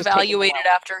be reevaluated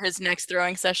after his next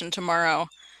throwing session tomorrow.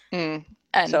 And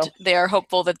they are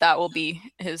hopeful that will be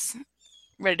his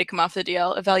ready to come off the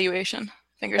DL evaluation.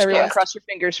 Fingers crossed. Cross your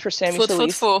fingers for Sammy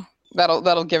Solis.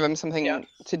 That'll give him something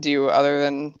to do other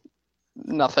than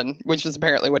nothing, which is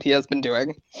apparently what he has been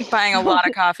doing. Buying a lot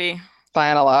of coffee.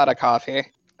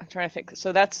 I'm trying to think.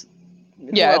 So that's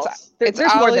it's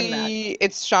there's more than that.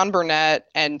 It's Sean Burnett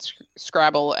and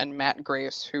Scrabble and Matt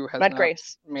Grace, who has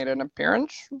made an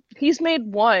appearance. He's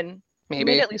made one.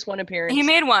 Maybe. He made at least one appearance. He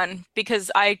made one because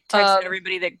I texted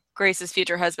everybody that Grace's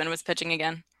future husband was pitching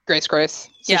again. Grace.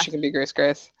 So she can be Grace.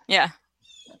 Yeah.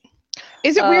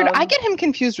 Is it weird? I get him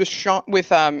confused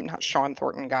with not Sean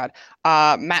Thornton,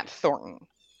 Matt Thornton.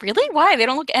 Really? Why? They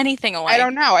don't look anything alike. I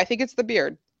don't know. I think it's the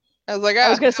beard. I was like, I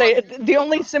was gonna say the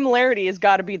only similarity has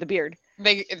got to be the beard.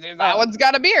 That one's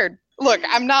got a beard. Look,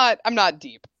 I'm not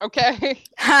deep. Okay.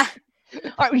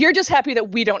 You're just happy that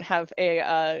we don't have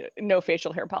a no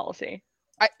facial hair policy.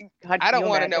 I don't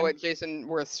want to know what Jason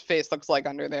Worth's face looks like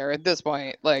under there at this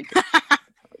point. Like,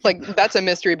 that's a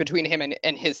mystery between him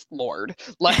and his lord.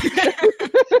 Like,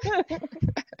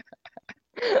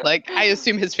 I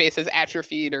assume his face is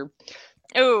atrophied or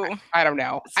Ooh. I don't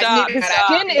know. Stop. The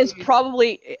skin is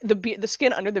probably the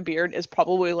skin under the beard is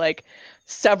probably like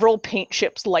several paint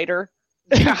chips lighter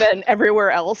than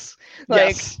everywhere else.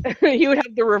 Like he would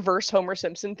have the reverse Homer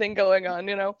Simpson thing going on,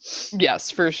 you know?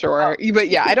 Yes, for sure. But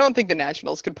yeah, I don't think the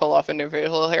Nationals could pull off a no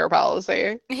facial hair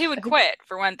policy. He would quit,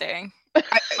 for one thing.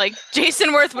 Like,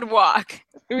 Jason Worth would walk.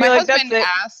 My husband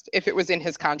asked if it was in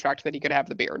his contract that he could have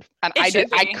the beard. And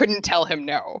I couldn't tell him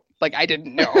no. Like, I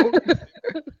didn't know.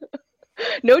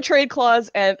 No trade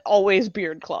clause and always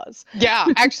beard clause. Yeah,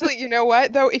 actually, you know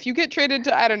what, though? If you get traded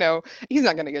to, I don't know, he's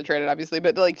not going to get traded, obviously,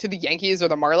 but like to the Yankees or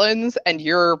the Marlins and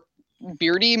you're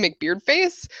beardy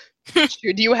McBeardface,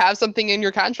 should you have something in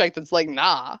your contract that's like,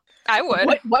 nah? I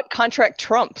would. What contract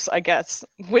trumps, I guess?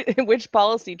 Which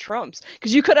policy trumps?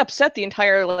 Because you could upset the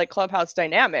entire like clubhouse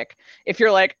dynamic if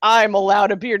you're like, I'm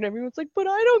allowed a beard, and everyone's like, but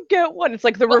I don't get one. It's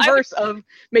like the reverse of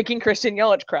making Christian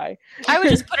Yelich cry. I would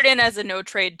just put it in as a no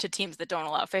trade to teams that don't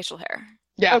allow facial hair.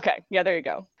 Yeah. Okay. Yeah, there you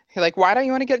go. You're like, why don't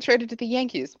you want to get traded to the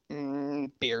Yankees?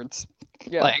 Beards.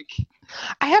 Yeah. Like,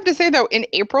 I have to say, though, in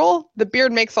April, the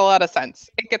beard makes a lot of sense.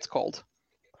 It gets cold.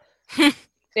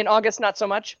 In August, not so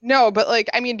much. No, but like,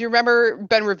 I mean, do you remember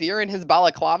Ben Revere and his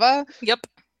balaclava? Yep.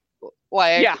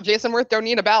 Like, Jason Worth don't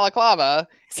need a balaclava.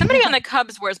 Somebody on the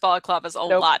Cubs wears balaclavas a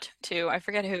lot, too. I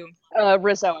forget who.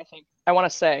 Rizzo, I think. I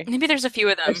want to say. Maybe there's a few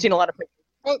of them. I've seen a lot of pictures.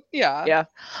 Well, yeah. Yeah.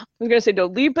 I was going to say,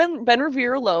 don't leave Ben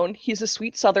Revere alone. He's a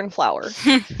sweet southern flower.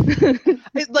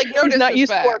 Like, no, he's not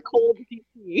used for a cold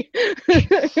PC.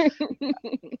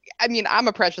 I mean, I'm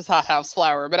a precious hothouse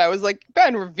flower, but I was like,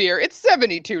 Ben Revere, it's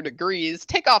 72 degrees.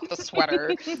 Take off the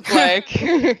sweater. Like,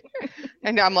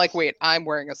 and I'm like, wait, I'm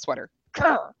wearing a sweater.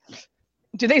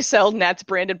 Do they sell Nats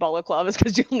branded balaclavas?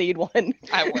 Because you'll need one.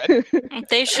 I would.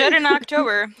 They should in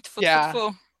October.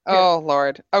 Oh,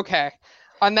 Lord. Okay.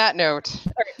 On that note.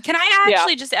 Can I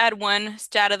actually just add one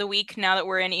stat of the week now that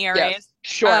we're in ERAs? Yes,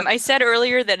 sure. I said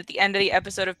earlier that at the end of the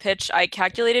episode of Pitch, I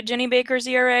calculated Jenny Baker's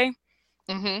ERA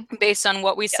based on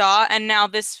what we saw. And now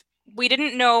we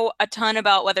didn't know a ton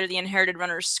about whether the inherited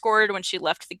runners scored when she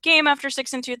left the game after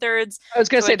 6 2/3. I was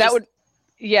going to say that would.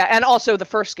 Yeah, and also the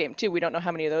first game, too. We don't know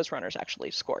how many of those runners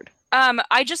actually scored.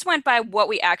 I just went by what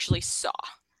we actually saw.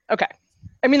 Okay.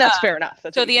 I mean, that's fair enough.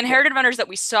 So the inherited runners that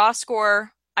we saw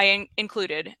score, I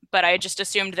included, but I just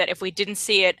assumed that if we didn't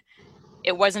see it,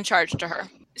 it wasn't charged to her.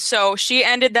 So she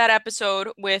ended that episode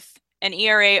with an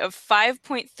ERA of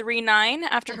 5.39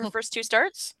 after her first 2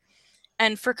 starts.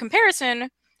 And for comparison,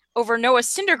 over Noah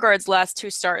Syndergaard's last 2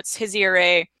 starts, his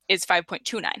ERA is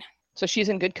 5.29. So she's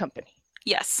in good company.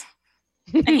 Yes.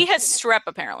 And he has strep,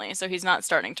 apparently, so he's not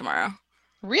starting tomorrow.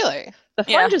 Really? The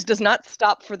fun just does not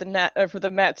stop for the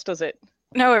Mets, does it?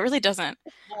 No, it really doesn't.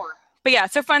 But yeah,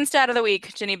 so fun stat of the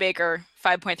week, Jenny Baker,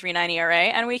 5.39 ERA,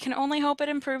 and we can only hope it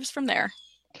improves from there.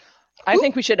 I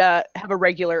think we should have a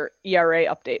regular ERA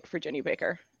update for Jenny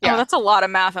Baker. Yeah. Oh, that's a lot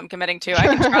of math I'm committing to. I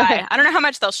can try. I don't know how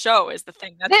much they'll show is the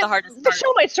thing. That's the hardest part. The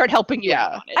show might start helping you.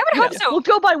 Yeah. I would hope so. We'll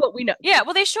go by what we know. Yeah,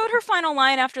 well, they showed her final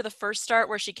line after the first start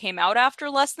where she came out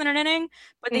after less than an inning,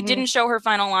 but they didn't show her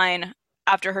final line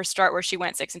after her start where she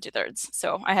went 6 2/3.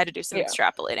 So I had to do some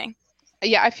extrapolating.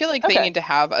 Yeah, I feel like they need to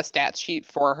have a stat sheet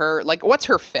for her. Like, what's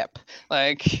her FIP?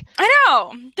 Like, I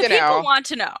know. The people want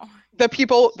to know. The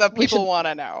people want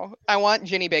to know. I want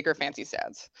Jenny Baker fancy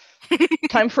stats.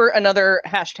 Time for another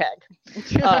hashtag.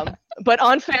 But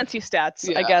on fancy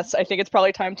stats, I guess, I think it's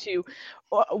probably time to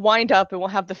wind up, and we'll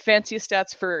have the fancy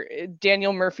stats for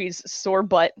Daniel Murphy's sore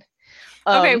butt.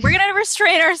 Okay, we're going to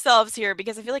restrain ourselves here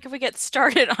because I feel like if we get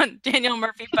started on Daniel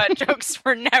Murphy butt jokes,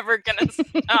 we're never going to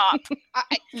stop.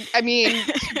 I mean,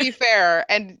 to be fair,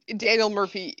 and Daniel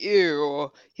Murphy,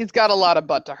 ew, he's got a lot of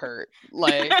butt to hurt.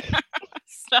 Like,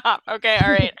 stop. Okay,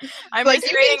 all right. I'm like,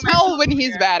 you can tell when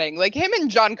he's batting. Like, him and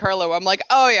Giancarlo, I'm like,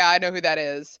 oh yeah, I know who that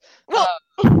is. Well,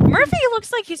 Murphy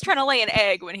looks like he's trying to lay an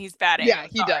egg when he's batting. Yeah,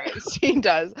 he does. He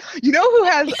does. You know who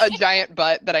has a giant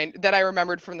butt that I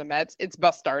remembered from the Mets? It's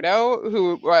Bastardo,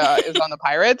 who is on the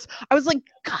Pirates. I was like,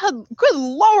 God, good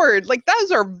Lord. Like,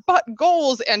 those are butt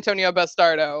goals, Antonio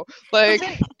Bastardo.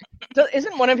 Like,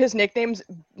 isn't one of his nicknames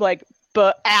like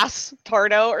Ass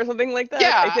Tardo or something like that?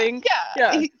 Yeah, I think.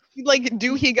 Yeah. Like,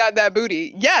 he got that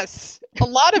booty? Yes, a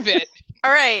lot of it.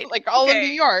 All right. Like, all of New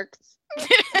York.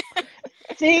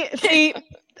 See,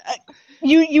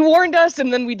 you warned us,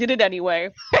 and then we did it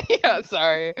anyway. Yeah,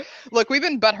 sorry. Look, we've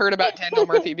been butthurt about Daniel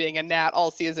Murphy being a Nat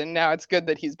all season. Now it's good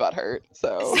that he's butthurt.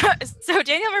 So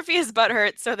Daniel Murphy is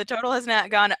butthurt, so the total has not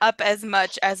gone up as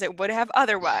much as it would have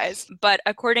otherwise. But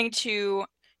according to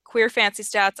Queer Fancy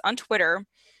Stats on Twitter,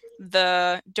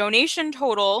 the donation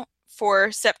total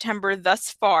for September thus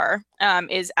far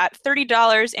is at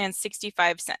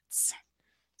 $30.65.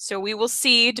 So we will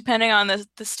see, depending on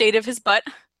the state of his butt,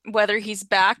 whether he's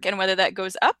back and whether that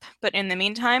goes up. But in the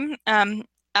meantime,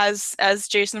 as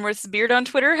Jason Worth's beard on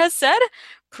Twitter has said,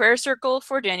 prayer circle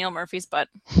for Daniel Murphy's butt.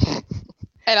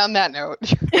 And on that note,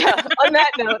 on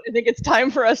that note, I think it's time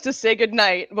for us to say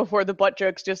goodnight before the butt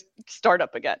jokes just start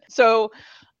up again. So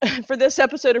for this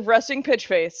episode of Resting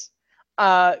Pitchface,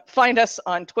 find us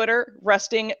on Twitter,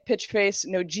 Resting Pitchface,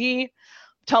 no G,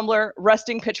 Tumblr,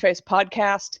 Resting Pitchface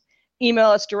Podcast. Email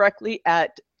us directly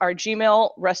at our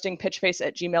Gmail,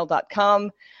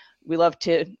 restingpitchface@gmail.com. We love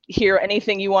to hear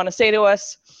anything you want to say to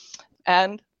us.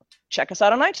 And check us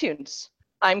out on iTunes.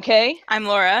 I'm Kay. I'm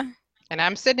Laura. And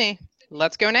I'm Sydney.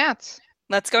 Let's go Nats.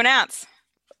 Let's go Nats.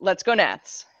 Let's go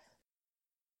Nats.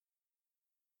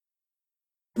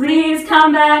 Please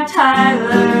come back,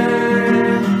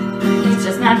 Tyler. It's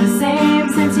just not the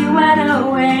same since you went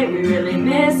away. We really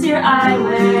miss your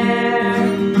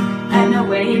eyewear. And the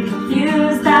way you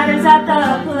confuse batters at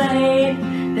the plate.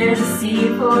 There's a C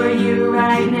for you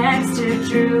right next to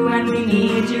true, and we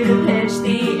need you to pitch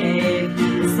the 8.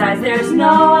 Besides, there's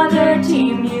no other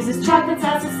team uses chocolates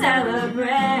as a